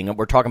recovery thing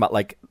we're talking about,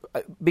 like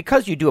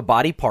because you do a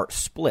body part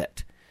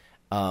split.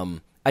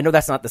 I know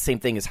that's not the same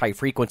thing as high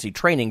frequency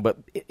training, but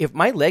if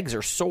my legs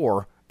are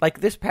sore, like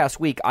this past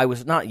week, I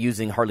was not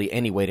using hardly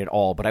any weight at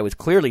all, but I was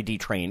clearly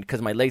detrained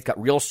because my legs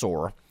got real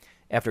sore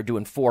after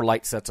doing 4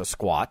 light sets of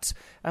squats.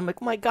 I'm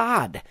like, oh my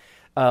God.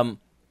 And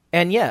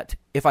yet,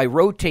 if I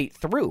rotate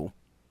through,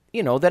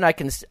 then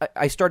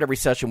I start every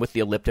session with the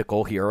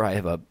elliptical here. I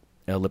have an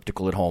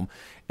elliptical at home,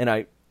 and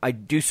I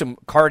do some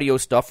cardio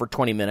stuff for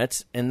 20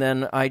 minutes, and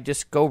then I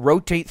just go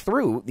rotate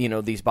through,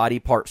 these body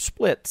part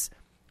splits.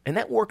 And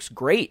that works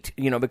great,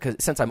 because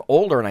since I'm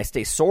older and I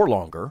stay sore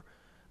longer,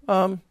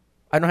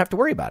 I don't have to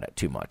worry about it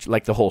too much,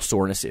 like the whole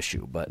soreness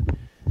issue. But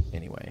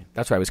anyway,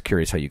 that's why I was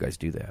curious how you guys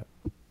do that.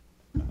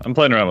 I'm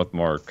playing around with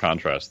more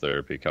contrast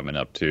therapy coming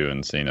up, too,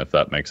 and seeing if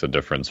that makes a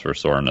difference for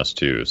soreness,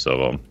 too. So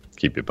I'll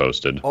keep you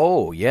posted.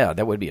 Oh, yeah,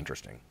 that would be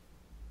interesting.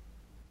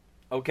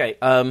 Okay.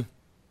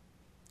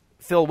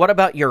 Phil, what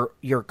about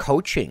your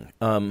coaching?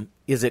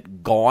 Is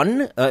it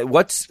gone?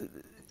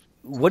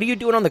 What are you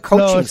doing on the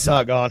coaching side? No, it's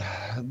not gone.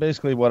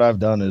 Basically, what I've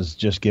done is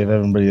just give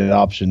everybody the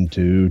option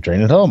to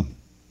train at home.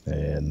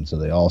 And so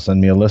they all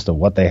send me a list of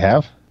what they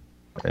have,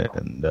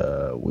 and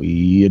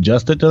we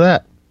adjust it to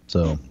that.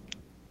 So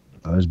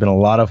there's been a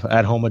lot of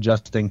at-home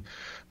adjusting.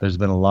 There's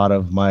been a lot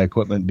of my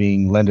equipment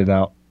being lent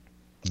out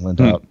so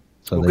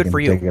they can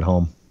take it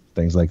home,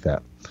 things like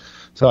that.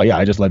 So, yeah,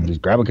 I just let them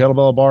just grab a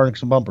kettlebell, a bar, and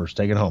some bumpers,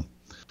 take it home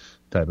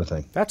type of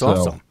thing. That's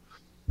awesome.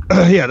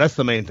 Yeah, that's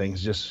the main thing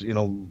is just,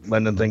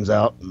 lending things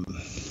out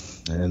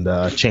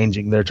and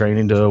changing their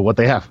training to what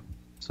they have.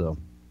 So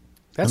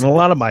and a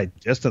lot of my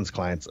distance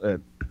clients,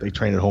 they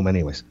train at home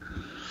anyways.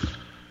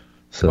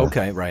 So.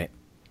 Okay, right.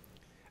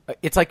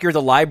 It's like you're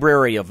the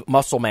library of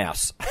muscle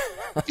mass.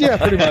 Yeah,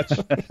 pretty much.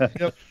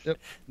 Yep.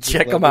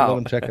 Check them out. Let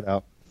them check it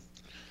out.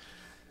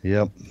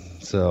 Yep.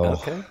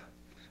 So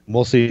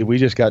we'll see. We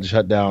just got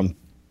shut down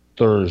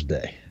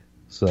Thursday,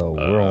 so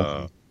we're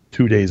only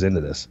 2 days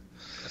into this.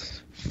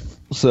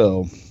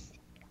 So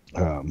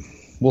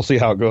we'll see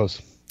how it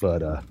goes.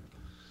 But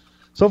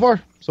so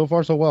far,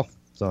 so well.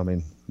 So I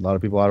mean, a lot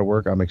of people out of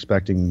work. I'm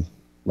expecting,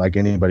 like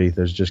anybody,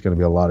 there's just going to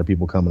be a lot of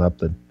people coming up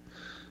that,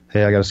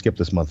 hey, I got to skip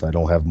this month. I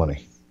don't have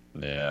money.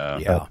 Yeah.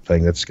 That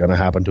thing that's going to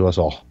happen to us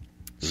all.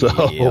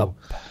 So,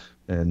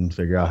 and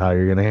figure out how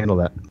you're going to handle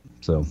that.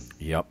 So,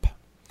 yep.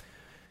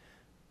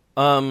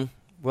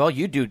 Well,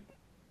 you do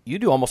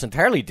almost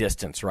entirely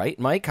distance, right,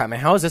 Mike? I mean,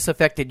 how has this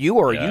affected you,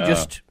 or are you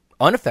just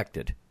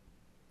unaffected?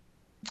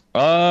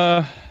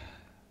 Don't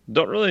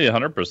really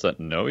 100%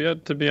 know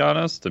yet, to be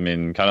honest. I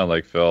mean, kind of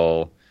like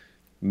Phil,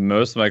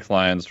 most of my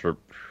clients were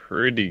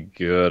pretty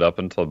good up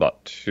until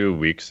about 2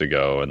 weeks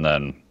ago, and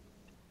then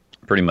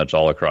pretty much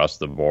all across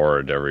the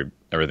board,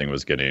 everything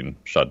was getting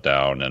shut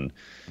down, and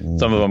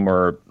some of them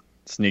were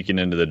sneaking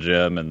into the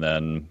gym, and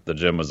then the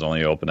gym was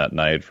only open at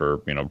night for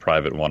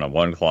private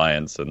one-on-one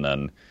clients, and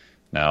then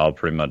now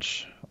pretty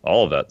much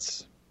all of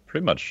that's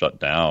pretty much shut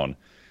down.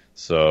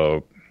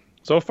 So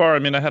far, I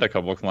mean, I had a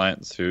couple of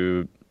clients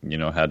who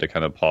had to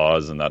kind of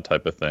pause and that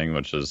type of thing,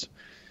 which is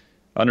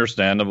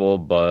understandable,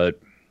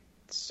 but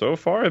so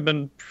far I've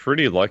been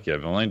pretty lucky.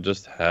 I've only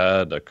just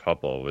had a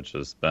couple, which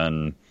has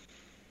been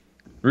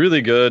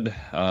really good.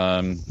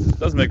 It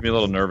does make me a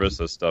little nervous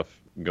as stuff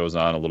goes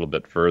on a little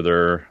bit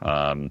further.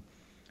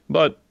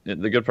 But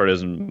the good part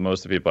is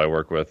most of the people I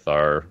work with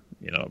are,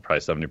 probably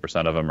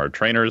 70% of them are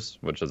trainers,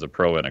 which is a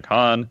pro and a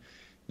con,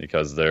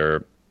 because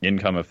their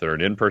income, if they're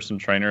an in-person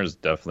trainer, has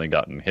definitely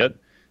gotten hit.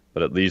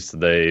 But at least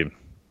they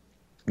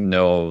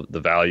know the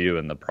value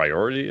and the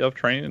priority of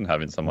training and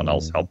having someone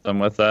else help them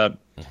with that.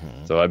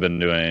 So I've been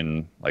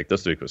doing, like,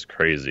 this week was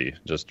crazy,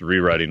 just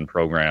rewriting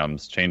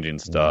programs, changing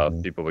stuff.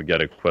 People would get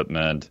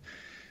equipment.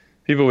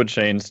 People would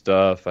change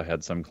stuff. I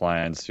had some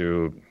clients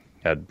who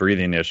had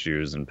breathing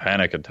issues and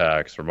panic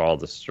attacks from all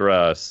the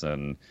stress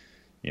and,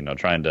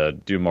 trying to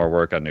do more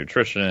work on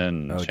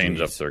nutrition, change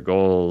up their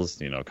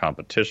goals.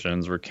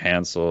 Competitions were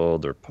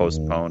canceled or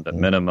postponed at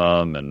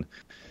minimum. And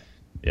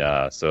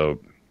so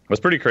it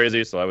was pretty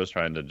crazy. So I was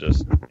trying to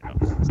just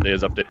stay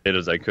as updated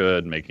as I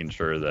could, making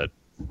sure that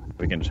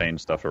we can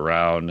change stuff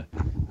around.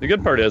 The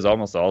good part is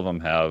almost all of them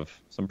have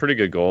some pretty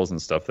good goals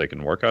and stuff they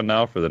can work on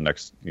now for the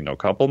next,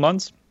 couple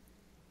months.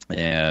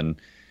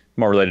 And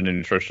more related to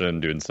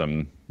nutrition, doing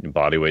some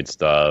body weight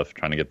stuff,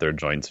 trying to get their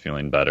joints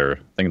feeling better,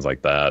 things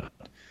like that.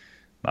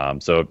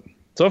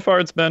 So far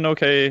it's been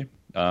okay.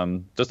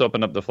 Just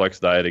opened up the Flex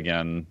Diet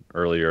again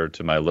earlier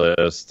to my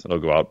list. It'll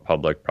go out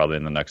public probably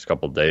in the next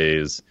couple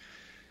days.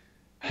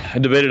 I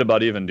debated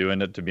about even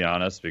doing it, to be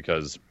honest,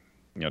 because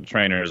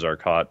trainers are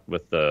caught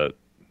with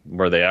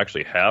where they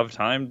actually have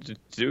time to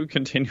do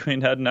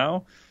continuing ed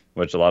now,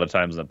 which a lot of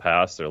times in the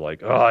past they're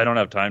like, oh, I don't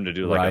have time to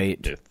do like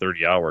a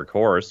 30-hour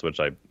course, which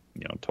I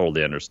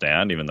totally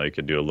understand, even though you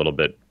could do a little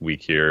bit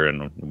week here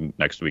and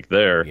next week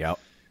there. Yep.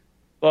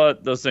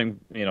 But those things,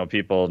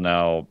 people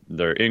now,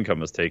 their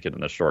income is taken in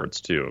the shorts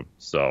too.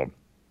 So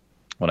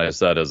what I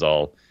said is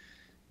I'll,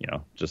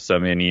 just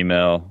send me an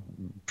email,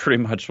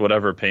 pretty much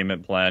whatever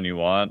payment plan you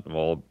want.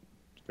 We'll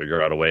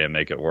figure out a way and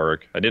make it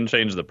work. I didn't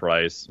change the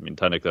price. I mean,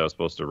 technically I was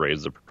supposed to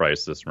raise the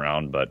price this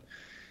round, but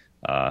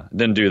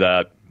didn't do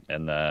that.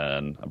 And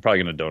then I'm probably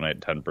going to donate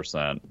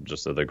 10%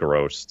 just of the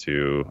gross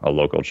to a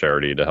local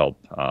charity to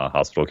help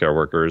hospital care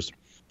workers.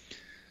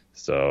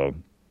 So,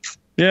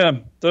 yeah,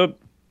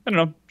 I don't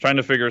know, trying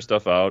to figure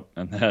stuff out.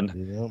 And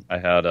then I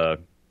had a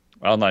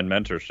online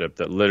mentorship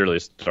that literally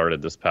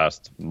started this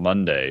past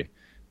Monday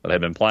that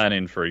I've been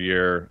planning for a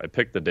year. I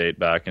picked the date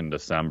back in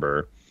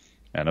December.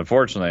 And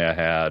unfortunately, I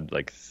had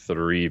like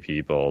 3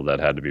 people that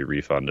had to be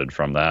refunded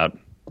from that.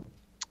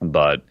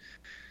 But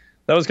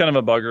that was kind of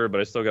a bugger,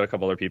 but I still got a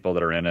couple other people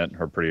that are in it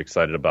who are pretty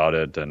excited about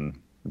it. And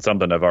it's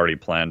something I've already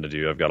planned to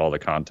do. I've got all the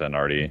content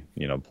already,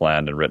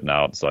 planned and written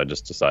out. So I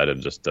just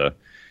decided just to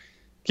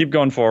keep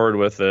going forward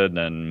with it.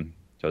 And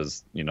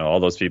because, all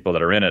those people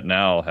that are in it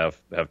now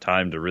have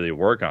time to really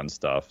work on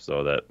stuff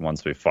so that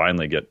once we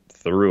finally get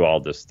through all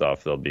this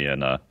stuff, they'll be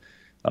in a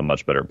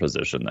much better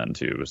position then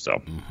too.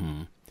 So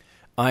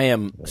I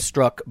am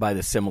struck by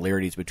the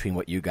similarities between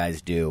what you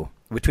guys do,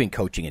 between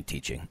coaching and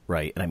teaching,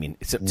 right? And I mean,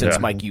 since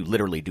Mike, you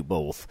literally do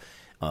both.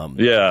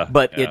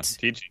 But it's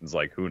teaching's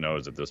like, who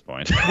knows at this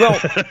point? Well,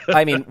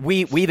 I mean,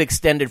 we've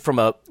extended from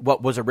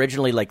what was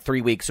originally like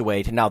 3 weeks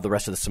away to now the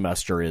rest of the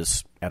semester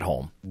is at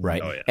home,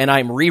 right? Oh, yeah. And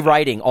I'm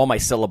rewriting all my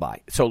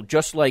syllabi. So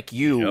just like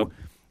you,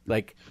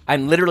 like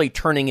I'm literally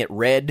turning it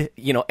red,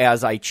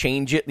 as I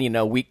change it,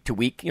 week to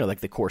week,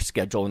 like the course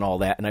schedule and all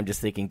that. And I'm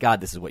just thinking,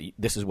 God, this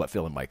is what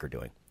Phil and Mike are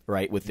doing,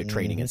 right, with the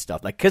training and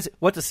stuff. Like, because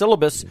what's a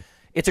syllabus?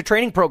 It's a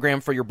training program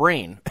for your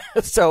brain.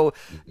 So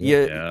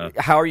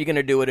how are you going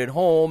to do it at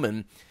home?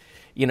 And,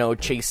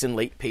 chasing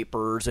late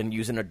papers and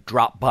using a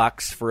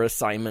Dropbox for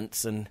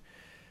assignments and,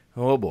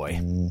 oh boy.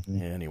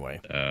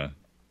 Anyway.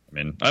 I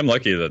mean, I'm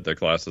lucky that the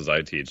classes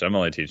I teach, I'm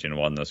only teaching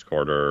one this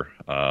quarter.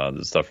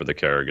 The stuff for the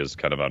Carrig is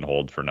kind of on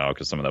hold for now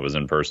because some of that was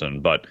in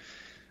person. But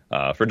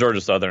for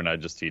Georgia Southern, I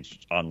just teach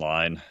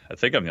online. I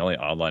think I'm the only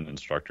online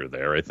instructor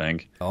there, I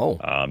think. Oh.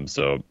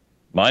 So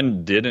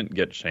mine didn't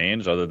get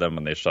changed other than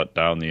when they shut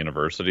down the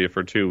university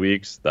for 2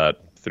 weeks.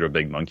 That threw a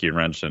big monkey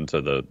wrench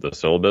into the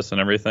syllabus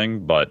and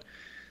everything. But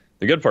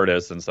the good part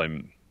is, since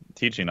I'm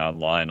teaching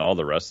online, all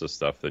the rest of the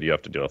stuff that you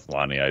have to deal with,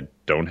 Lonnie, I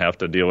don't have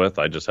to deal with.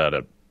 I just had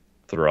to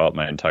throw out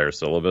my entire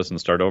syllabus and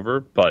start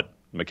over. But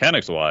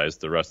mechanics-wise,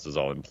 the rest is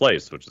all in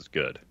place, which is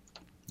good.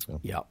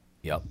 Yep.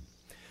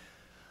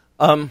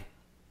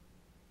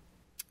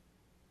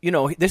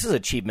 This is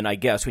achievement, I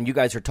guess, when you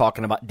guys are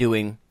talking about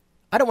doing,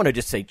 I don't want to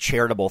just say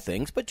charitable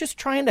things, but just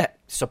trying to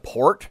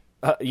support,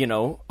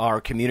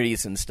 our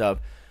communities and stuff.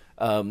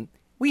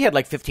 We had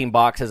like 15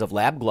 boxes of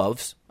lab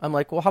gloves. I'm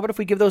like, well, how about if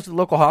we give those to the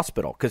local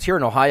hospital? Because here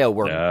in Ohio,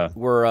 we're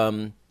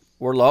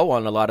low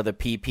on a lot of the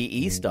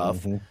PPE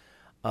stuff.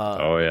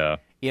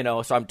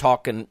 So I'm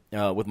talking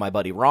with my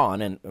buddy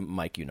Ron, and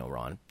Mike,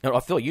 Ron.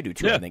 Phil, you do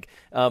too, I think.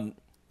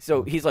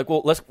 So he's like,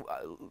 well,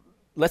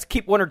 let's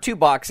keep 1 or 2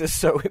 boxes.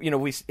 So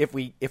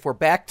if we're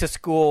back to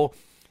school,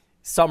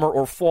 summer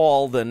or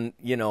fall, then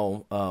we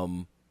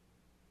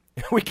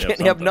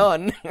can't have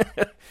none.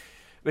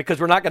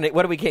 Because we're not going to,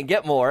 we can't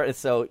get more.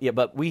 So,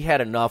 but we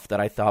had enough that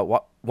I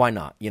thought, why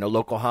not?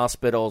 Local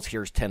hospitals,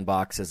 here's 10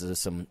 boxes of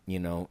some,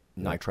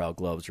 nitrile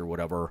gloves or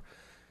whatever.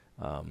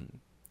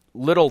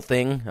 Little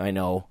thing, I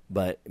know,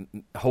 but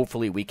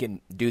hopefully we can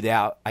do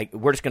that.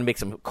 We're just going to make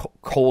some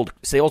cold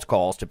sales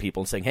calls to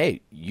people and saying,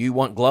 hey, you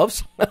want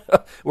gloves?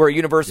 We're a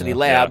university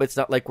lab. It's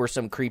not like we're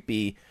some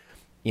creepy,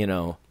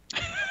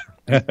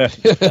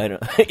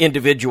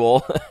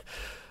 individual.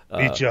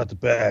 Meet you out the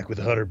back with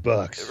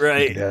 $100.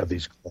 Right. You can have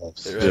these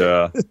gloves. Right.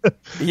 Yeah.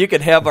 You can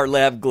have our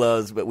lab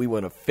gloves, but we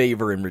want a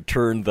favor in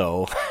return,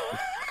 though.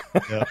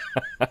 Yeah.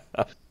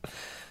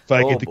 If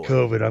I get the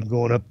COVID, I'm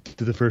going up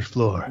to the first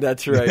floor.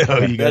 That's right.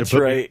 You That's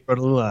right. In front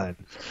of the line.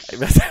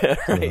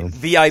 Right.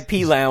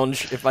 VIP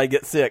lounge if I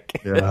get sick.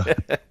 Yeah.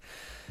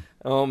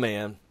 Oh,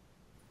 man.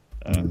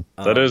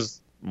 That is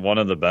one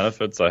of the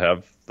benefits I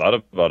have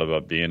thought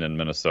about being in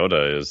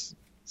Minnesota is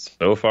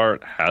so far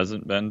it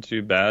hasn't been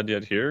too bad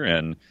yet here.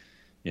 And,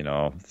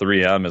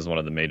 3M is one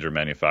of the major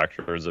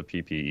manufacturers of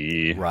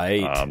PPE.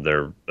 Right.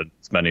 They're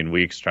spending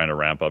weeks trying to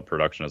ramp up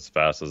production as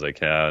fast as they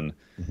can.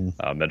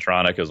 Mm-hmm.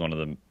 Medtronic is one of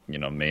the,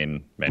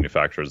 main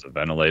manufacturers of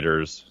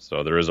ventilators.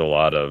 So there is a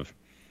lot of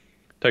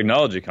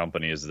technology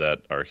companies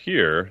that are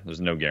here.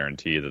 There's no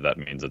guarantee that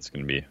means it's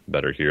going to be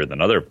better here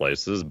than other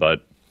places,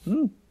 but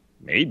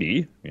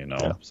maybe,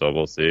 so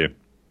we'll see.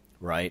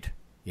 Right.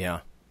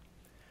 Yeah.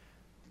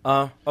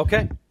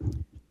 Okay.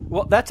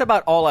 Well, that's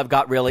about all I've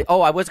got, really.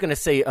 Oh, I was going to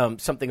say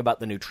something about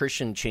the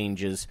nutrition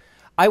changes.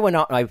 I went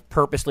out and I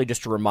purposely,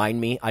 just to remind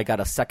me, I got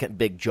a second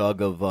big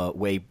jug of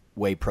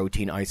whey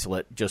protein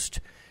isolate.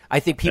 I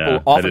think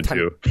people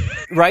oftentimes,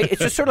 right?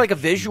 It's just sort of like a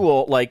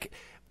visual, like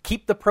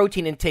keep the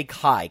protein intake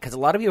high, because a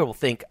lot of people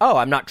think, oh,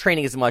 I'm not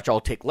training as much,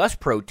 I'll take less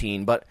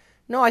protein. But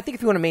no, I think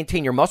if you want to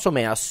maintain your muscle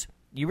mass,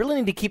 you really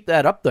need to keep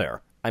that up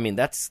there. I mean,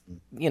 that's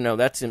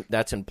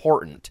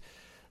important.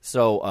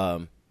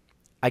 So,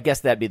 I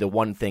guess that'd be the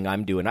one thing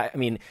I'm doing.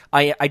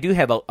 I do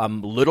have a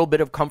little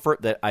bit of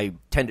comfort that I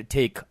tend to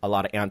take a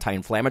lot of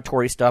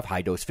anti-inflammatory stuff,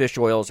 high-dose fish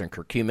oils and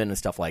curcumin and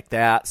stuff like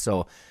that.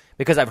 So,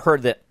 because I've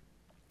heard that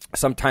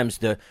sometimes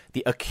the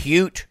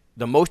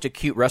most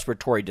acute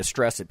respiratory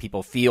distress that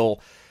people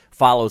feel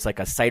follows like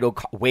a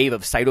wave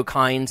of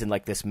cytokines and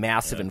like this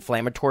massive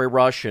inflammatory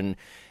rush. And,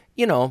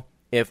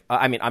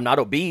 I'm not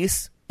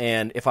obese,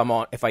 and if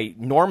I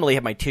normally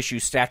have my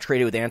tissues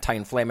saturated with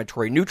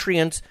anti-inflammatory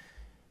nutrients,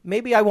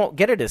 maybe I won't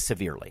get it as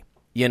severely.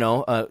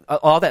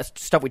 All that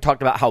stuff we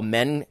talked about, how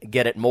men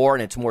get it more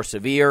and it's more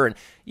severe. And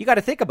you got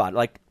to think about it.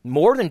 Like,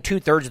 more than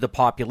 2/3 of the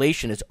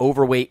population is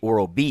overweight or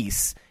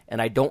obese.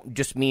 And I don't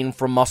just mean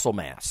from muscle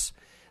mass.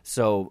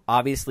 So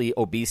obviously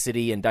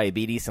obesity and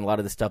diabetes and a lot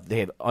of the stuff, they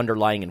have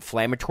underlying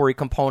inflammatory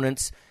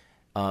components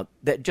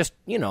that just,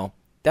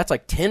 that's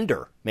like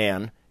Tinder,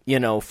 man,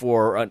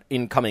 for an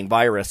incoming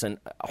virus. And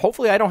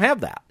hopefully I don't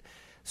have that.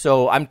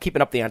 So I'm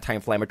keeping up the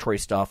anti-inflammatory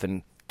stuff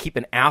and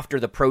keeping after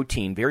the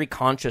protein very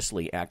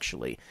consciously,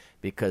 actually,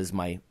 because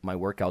my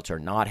workouts are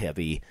not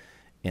heavy,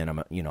 and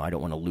I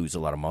don't want to lose a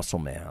lot of muscle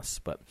mass.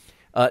 But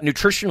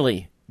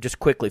nutritionally, just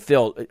quickly,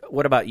 Phil,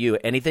 what about you?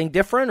 Anything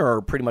different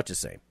or pretty much the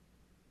same?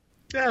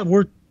 Yeah,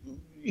 we're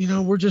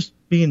just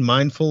being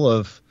mindful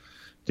of,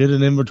 did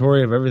an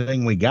inventory of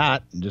everything we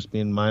got, and just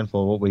being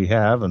mindful of what we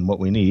have and what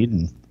we need.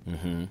 And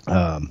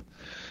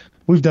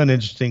we've done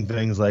interesting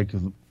things, like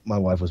my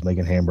wife was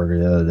making hamburger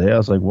the other day. I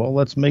was like, well,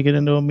 let's make it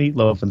into a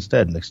meatloaf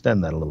instead and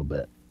extend that a little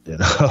bit,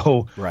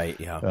 Right,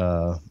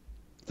 yeah.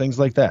 Things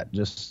like that.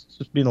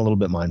 Just being a little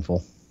bit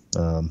mindful.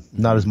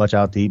 Not as much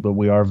out to eat, but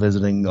we are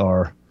visiting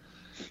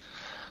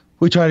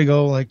we try to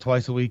go like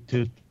twice a week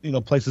to,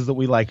 places that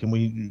we like and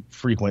we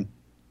frequent.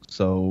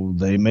 So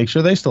they make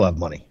sure they still have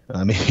money.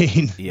 I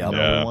mean, we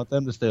want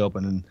them to stay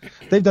open. And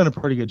they've done a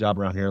pretty good job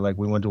around here. Like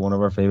we went to one of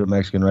our favorite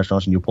Mexican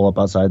restaurants, and you pull up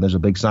outside, and there's a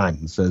big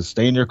sign that says,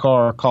 "Stay in your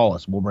car, call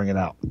us, we'll bring it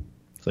out."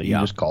 So you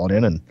just call it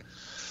in and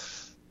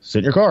sit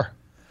in your car.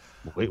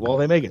 Wait while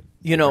they make it.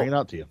 Bring it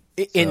out to you.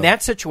 In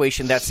that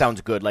situation, that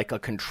sounds good, like a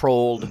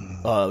controlled,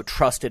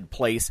 trusted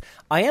place.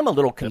 I am a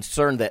little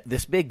concerned that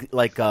this big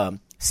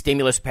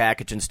stimulus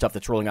package and stuff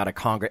that's rolling out of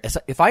Congress,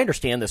 if I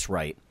understand this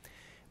right,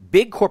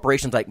 big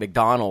corporations like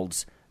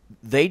McDonald's,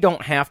 they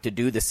don't have to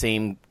do the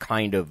same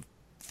kind of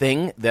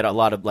thing that a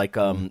lot of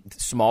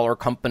smaller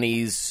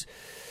companies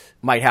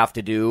might have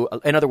to do.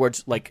 In other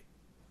words,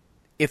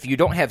 if you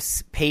don't have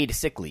paid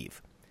sick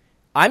leave,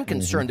 I'm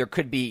concerned there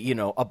could be,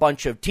 a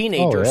bunch of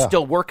teenagers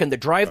still working the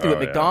drive-thru at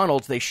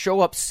McDonald's. They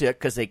show up sick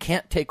because they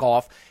can't take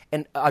off.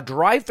 And a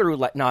drive-thru,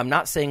 now I'm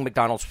not saying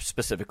McDonald's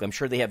specifically. I'm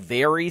sure they have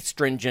very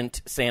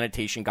stringent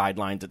sanitation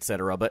guidelines, et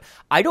cetera. But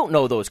I don't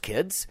know those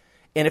kids.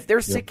 And if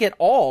they're sick at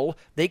all,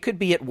 they could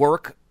be at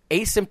work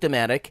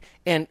asymptomatic.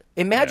 And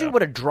imagine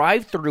what a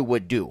drive-thru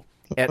would do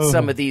at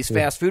some of these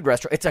fast food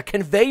restaurants. It's a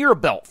conveyor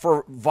belt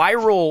for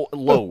viral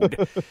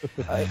load.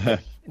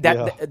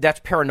 That's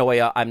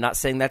paranoia. I'm not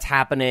saying that's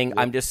happening.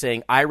 I'm just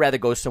saying I'd rather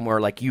go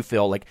somewhere like you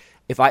feel. Like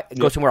if I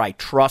go somewhere I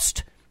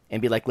trust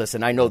and be like,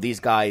 listen, I know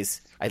these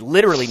guys. I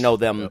literally know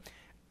them.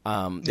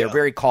 They're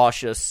very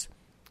cautious,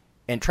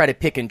 and try to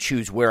pick and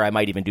choose where I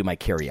might even do my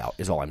carry out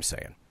is all I'm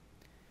saying.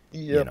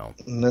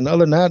 And then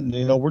other than that,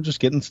 we're just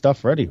getting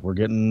stuff ready.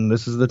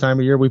 This is the time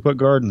of year we put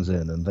gardens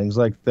in and things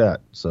like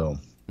that. So,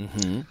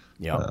 if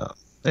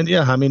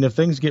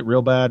things get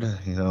real bad,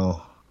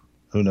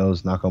 who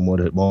knows? Knock on wood,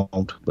 it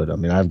won't. But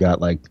I've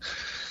got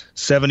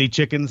 70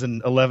 chickens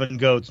and 11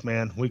 goats.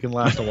 Man, we can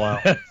last a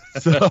while.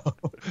 So,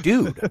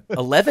 dude,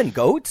 11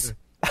 goats?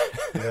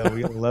 Yeah,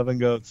 we got 11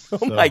 goats.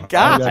 Oh my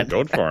God!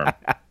 Goat farm.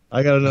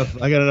 I got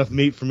enough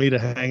meat for me to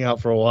hang out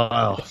for a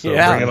while. So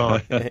bring it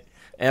on.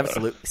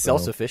 Absolutely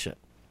self-sufficient.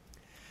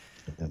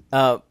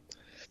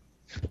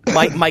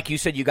 Mike, you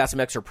said you got some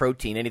extra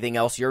protein. Anything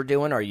else you're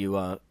doing? Are you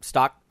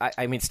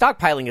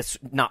stockpiling is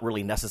not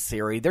really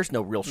necessary. There's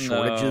no real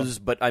shortages,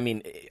 but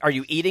are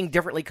you eating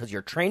differently because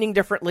you're training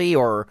differently,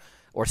 or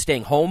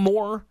staying home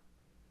more?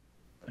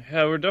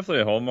 Yeah, we're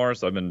definitely at home more,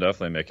 so I've been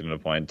definitely making it a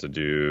point to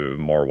do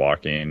more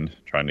walking,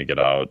 trying to get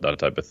out, that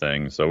type of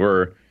thing. So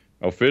we're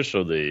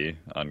officially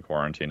on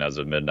quarantine as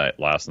of midnight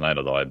last night,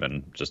 although I've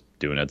been just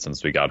doing it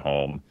since we got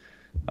home.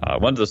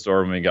 Went to the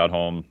store when we got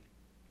home.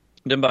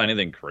 Didn't buy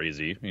anything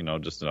crazy,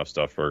 just enough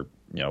stuff for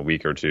a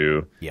week or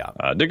two. Yeah.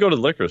 Did go to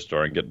the liquor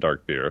store and get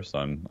dark beer, so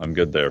I'm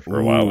good there for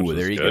a while. Which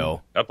there is you good.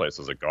 go. That place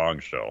was a gong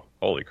show.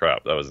 Holy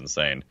crap, that was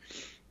insane.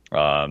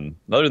 Other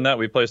than that,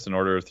 we placed an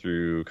order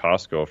through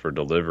Costco for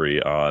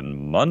delivery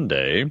on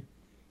Monday.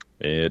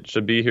 It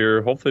should be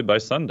here hopefully by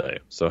Sunday.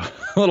 So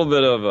a little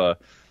bit of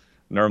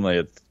normally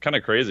it's kind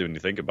of crazy when you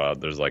think about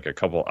it. There's a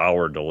couple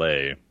hour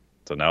delay.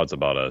 So now it's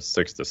about a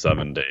 6 to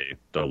 7 day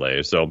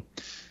delay. So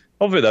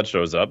hopefully that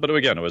shows up. But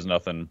again, it was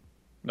nothing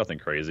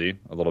crazy.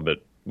 A little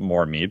bit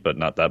more meat, but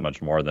not that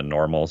much more than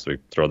normal. So we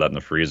throw that in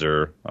the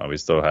freezer. We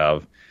still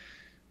have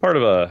part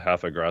of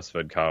half a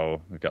grass-fed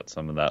cow. We've got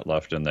some of that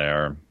left in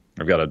there.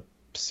 I've got a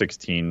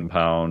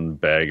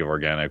 16-pound bag of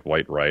organic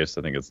white rice.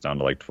 I think it's down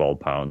to 12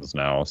 pounds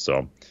now.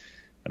 So,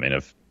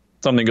 if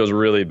something goes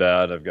really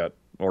bad, I've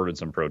ordered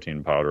some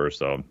protein powder.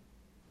 So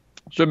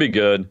should be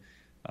good.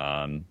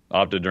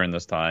 Opted during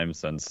this time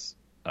since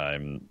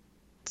I'm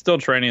still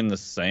training the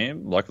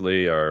same.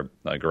 Luckily, our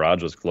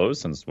garage was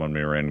closed since when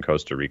we were in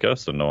Costa Rica,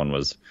 so no one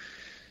was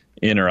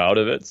in or out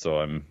of it. So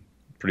I'm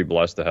pretty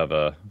blessed to have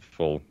a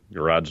full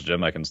garage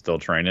gym I can still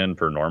train in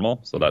per normal.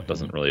 So that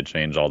doesn't really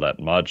change all that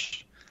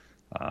much.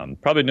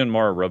 Probably doing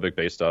more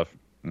aerobic-based stuff.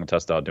 I'm going to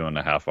test out doing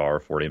a half hour,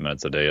 40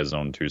 minutes a day of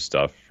Zone 2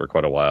 stuff for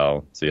quite a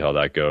while, see how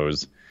that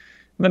goes.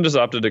 And then just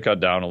opted to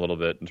cut down a little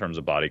bit in terms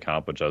of body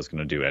comp, which I was going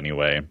to do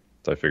anyway.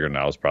 So I figured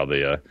now is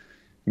probably a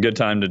good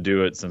time to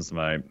do it since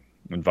my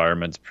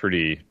environment's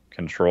pretty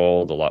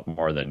controlled, a lot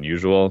more than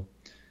usual.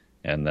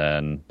 And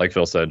then, like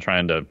Phil said,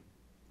 trying to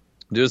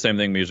do the same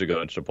thing. We usually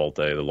go to Chipotle,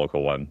 the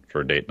local one,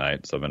 for date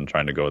night. So I've been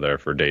trying to go there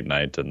for date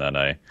night. And then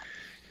I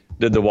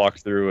did the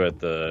walkthrough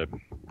at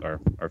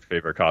our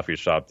favorite coffee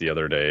shop the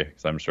other day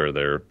because I'm sure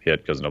they're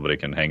hit because nobody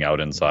can hang out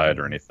inside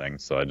or anything.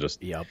 So I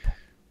just did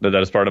that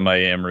as part of my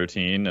AM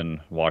routine and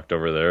walked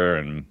over there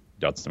and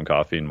got some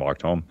coffee and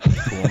walked home.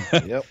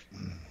 Cool. Yep.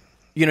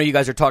 You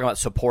guys are talking about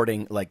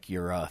supporting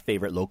your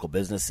favorite local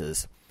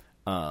businesses.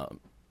 I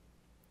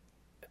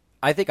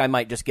think I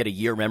might just get a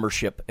year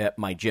membership at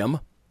my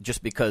gym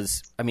just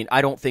because,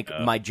 I don't think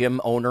my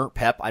gym owner,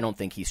 Pep, I don't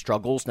think he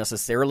struggles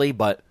necessarily,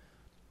 but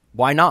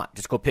why not?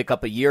 Just go pick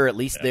up a year. At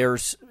least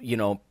there's,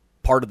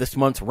 part of this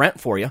month's rent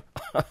for you,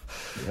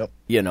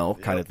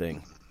 kind of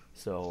thing.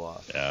 So,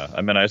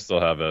 I still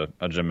have a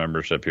gym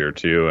membership here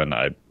too. And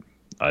I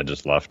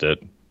just left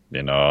it,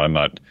 I'm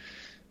not,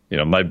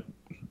 my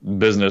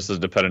business is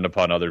dependent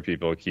upon other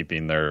people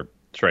keeping their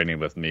training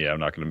with me. I'm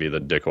not going to be the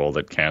dickhole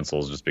that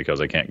cancels just because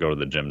I can't go to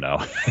the gym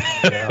now.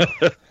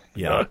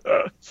 Yeah.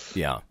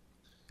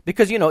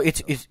 Because,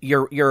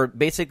 you're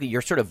basically,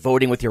 you're sort of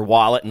voting with your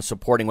wallet and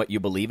supporting what you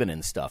believe in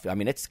and stuff. I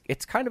mean,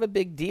 it's kind of a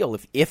big deal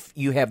if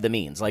you have the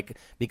means. Like,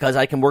 because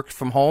I can work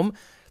from home,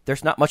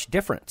 there's not much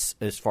difference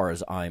as far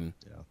as I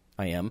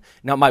am.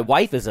 Now, my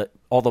wife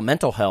although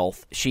mental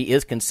health, she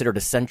is considered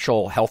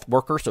essential health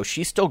worker, so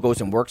she still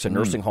goes and works in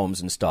nursing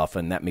homes and stuff,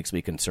 and that makes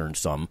me concerned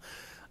some.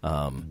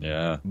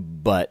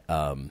 But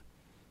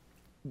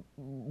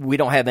we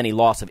don't have any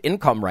loss of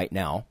income right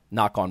now,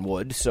 knock on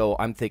wood, so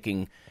I'm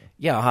thinking,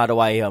 how do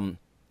I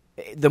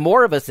the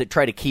more of us that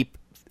try to keep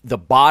the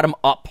bottom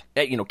up,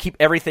 keep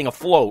everything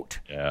afloat,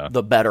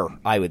 the better,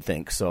 I would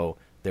think. So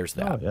there's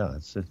that.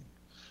 It's a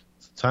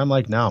time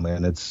like now,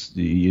 man.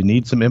 You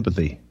need some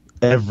empathy.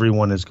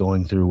 Everyone is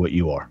going through what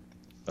you are.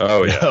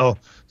 Oh, yeah.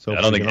 So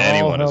I don't think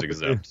anyone is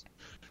exempt.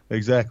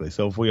 Exactly.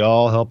 So if we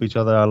all help each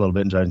other out a little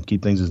bit and try to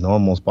keep things as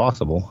normal as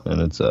possible,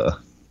 and it's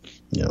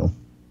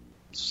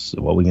it's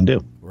what we can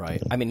do.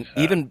 Right. I mean,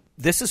 even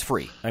this is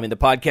free. I mean, the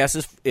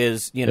podcast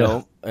is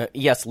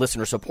yes,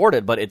 listener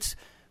supported, but it's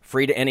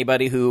free to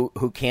anybody who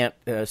can't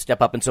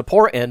step up and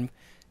support, and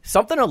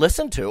something to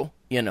listen to,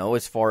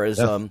 as far as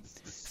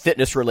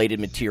fitness related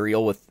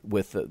material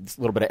with a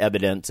little bit of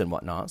evidence and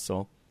whatnot.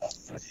 So.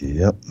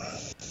 Yep. I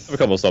have a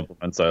couple of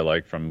supplements I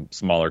like from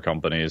smaller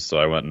companies, so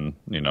I went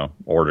and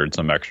ordered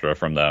some extra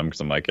from them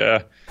because I'm like,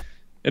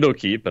 it'll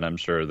keep, and I'm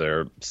sure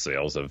their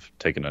sales have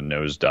taken a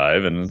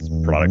nosedive, and it's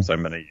products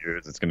I'm going to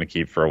use. It's going to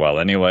keep for a while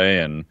anyway,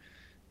 and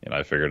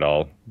I figured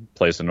I'll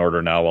place an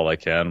order now while I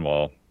can,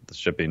 while the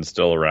shipping's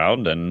still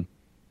around, and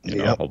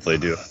hopefully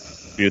do a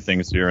few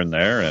things here and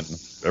there, and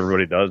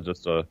everybody does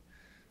just a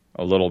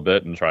little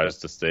bit and tries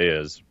to stay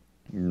as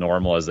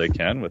normal as they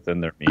can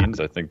within their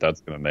means. I think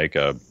that's going to make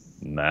a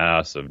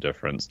massive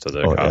difference to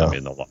the economy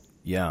in the long.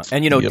 Yeah,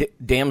 and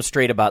damn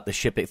straight about the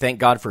shipping. Thank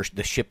God for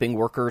the shipping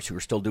workers who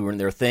are still doing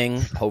their thing.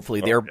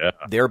 Hopefully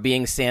they're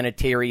being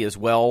sanitary as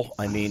well.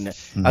 I mean,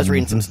 I was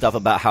reading some stuff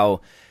about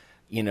how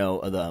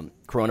the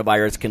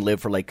coronavirus can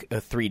live for like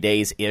 3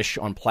 days ish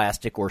on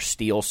plastic or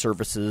steel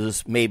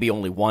surfaces, maybe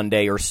only 1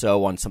 day or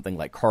so on something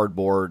like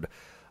cardboard.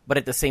 But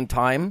at the same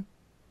time,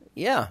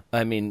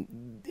 I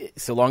mean,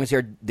 so long as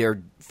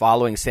they're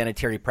following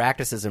sanitary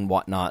practices and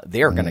whatnot,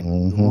 they're going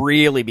to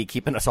really be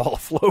keeping us all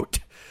afloat.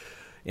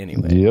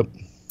 Anyway. Yep.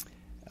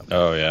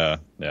 Oh yeah,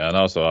 and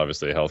also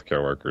obviously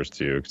healthcare workers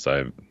too,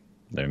 because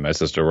my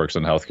sister works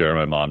in healthcare.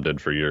 My mom did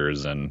for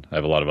years, and I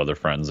have a lot of other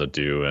friends that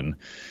do. And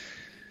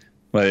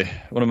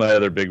one of my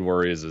other big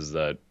worries is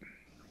that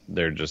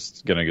they're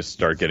just going to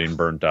start getting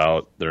burnt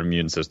out. Their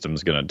immune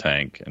system's going to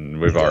tank, and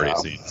we've already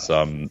seen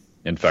some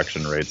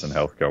infection rates in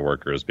healthcare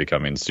workers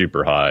becoming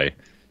super high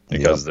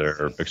because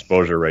their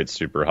exposure rate's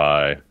super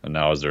high, and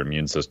now as their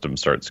immune system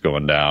starts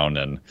going down,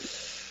 and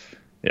if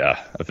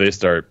they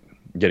start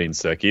getting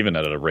sick, even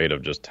at a rate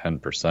of just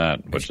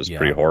 10%, which is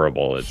pretty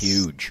horrible, it's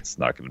huge. It's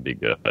not going to be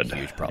good.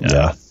 Huge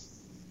problem.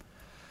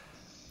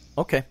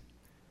 Okay.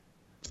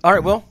 All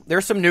right. Well,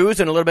 there's some news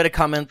and a little bit of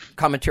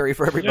commentary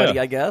for everybody,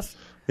 I guess.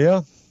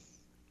 Yeah.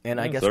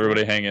 And I guess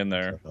everybody hang in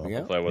there.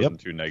 Hopefully I wasn't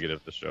too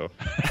negative to show.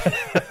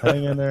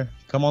 Hang in there.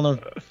 Come on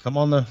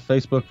the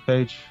Facebook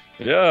page.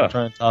 Yeah. I'll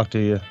try and talk to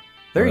you.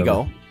 There you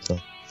go. So.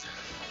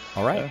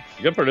 All right.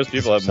 The good part is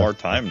people have more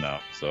time now.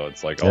 So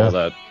it's like all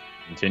that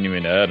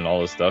continuing ed and all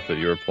the stuff that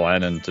you were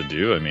planning to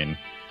do. I mean,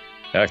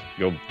 heck,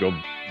 go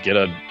get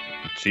a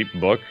cheap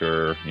book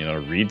or,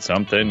 read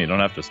something. You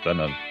don't have to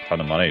spend a ton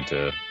of money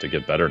to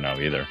get better now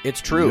either.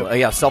 It's true.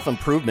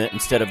 Self-improvement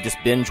instead of just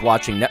binge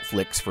watching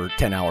Netflix for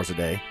 10 hours a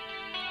day.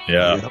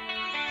 Yeah.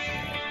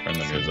 Turn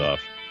the news off.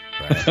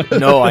 Right.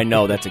 No, I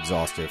know. That's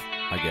exhaustive.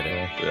 I get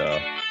it.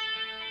 Yeah.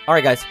 All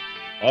right, guys.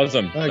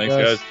 Awesome. Thanks,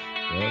 guys.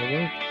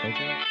 Thank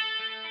you.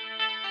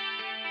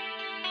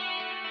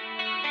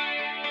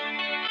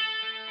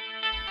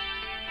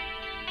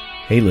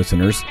 Hey,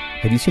 listeners.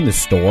 Have you seen the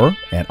store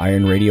at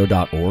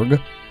ironradio.org?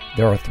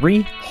 There are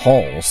 3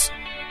 halls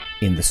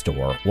in the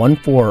store. One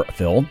for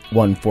Phil,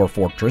 one for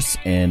Fortress,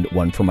 and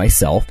one for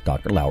myself,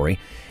 Dr. Lowry.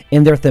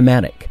 And they're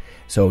thematic.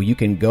 So you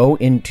can go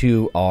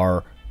into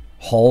our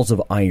Halls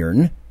of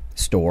Iron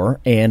store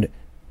and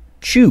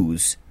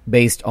choose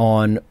based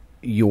on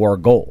your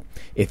goal.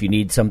 If you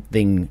need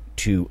something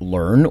to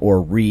learn or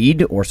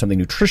read or something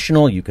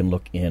nutritional, you can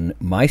look in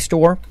my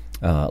store,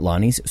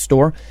 Lonnie's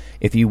store.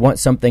 If you want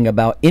something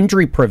about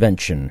injury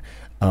prevention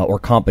or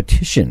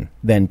competition,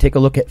 then take a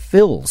look at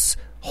Phil's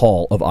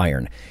Hall of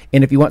Iron.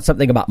 And if you want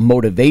something about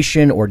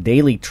motivation or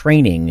daily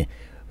training,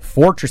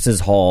 Fortress's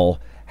Hall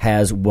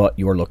has what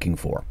you're looking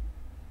for.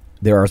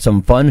 There are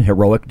some fun,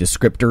 heroic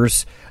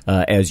descriptors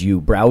as you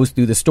browse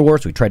through the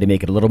stores. We try to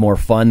make it a little more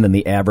fun than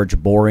the average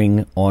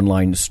boring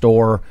online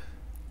store.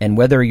 And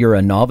whether you're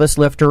a novice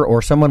lifter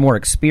or someone more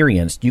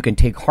experienced, you can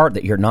take heart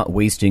that you're not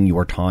wasting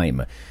your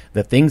time.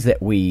 The things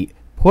that we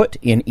put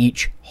in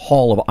each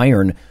Hall of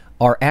Iron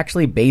are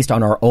actually based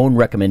on our own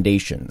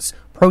recommendations.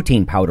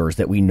 Protein powders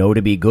that we know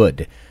to be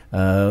good,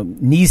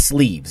 knee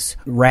sleeves,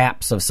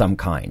 wraps of some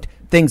kind,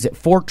 things that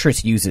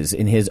Fortress uses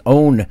in his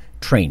own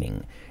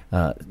training.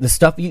 The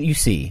stuff you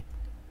see,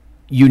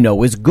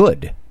 is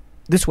good.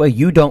 This way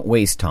you don't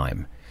waste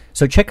time.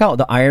 So check out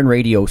the Iron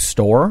Radio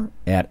store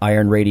at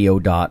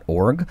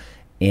ironradio.org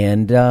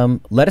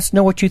and let us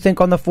know what you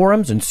think on the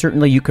forums, and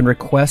certainly you can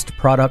request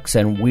products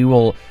and we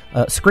will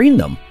screen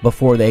them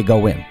before they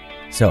go in.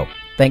 So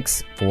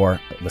thanks for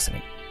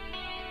listening.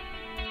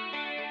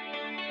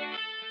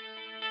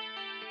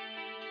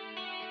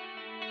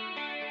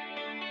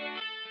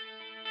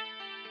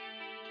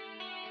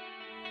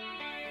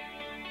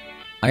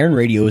 Iron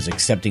Radio is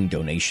accepting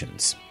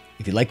donations.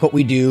 If you like what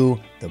we do,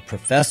 the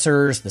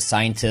professors, the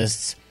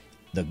scientists,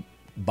 the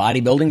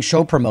bodybuilding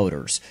show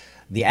promoters,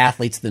 the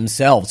athletes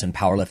themselves in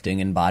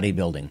powerlifting and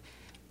bodybuilding,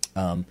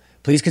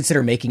 please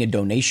consider making a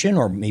donation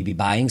or maybe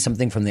buying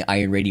something from the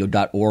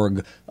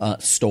ironradio.org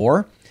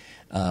store.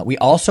 We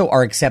also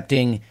are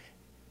accepting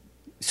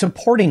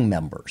supporting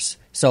members.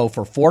 So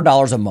for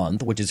 $4 a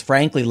month, which is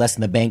frankly less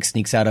than the bank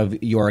sneaks out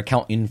of your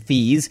account in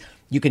fees,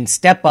 you can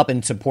step up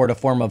and support a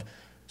form of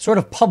sort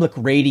of public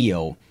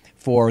radio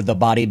for the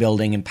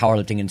bodybuilding and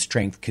powerlifting and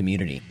strength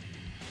community.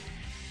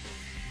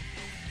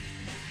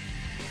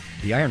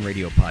 The Iron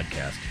Radio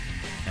podcast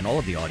and all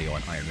of the audio on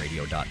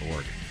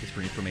ironradio.org is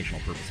for informational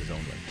purposes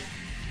only.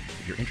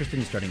 If you're interested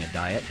in starting a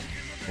diet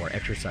or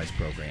exercise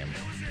program,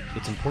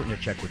 it's important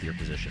to check with your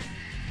physician.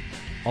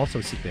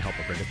 Also seek the help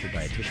of registered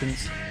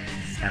dietitians,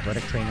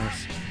 athletic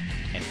trainers,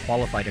 and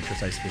qualified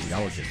exercise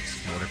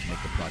physiologists in order to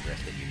make the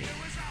progress that you need.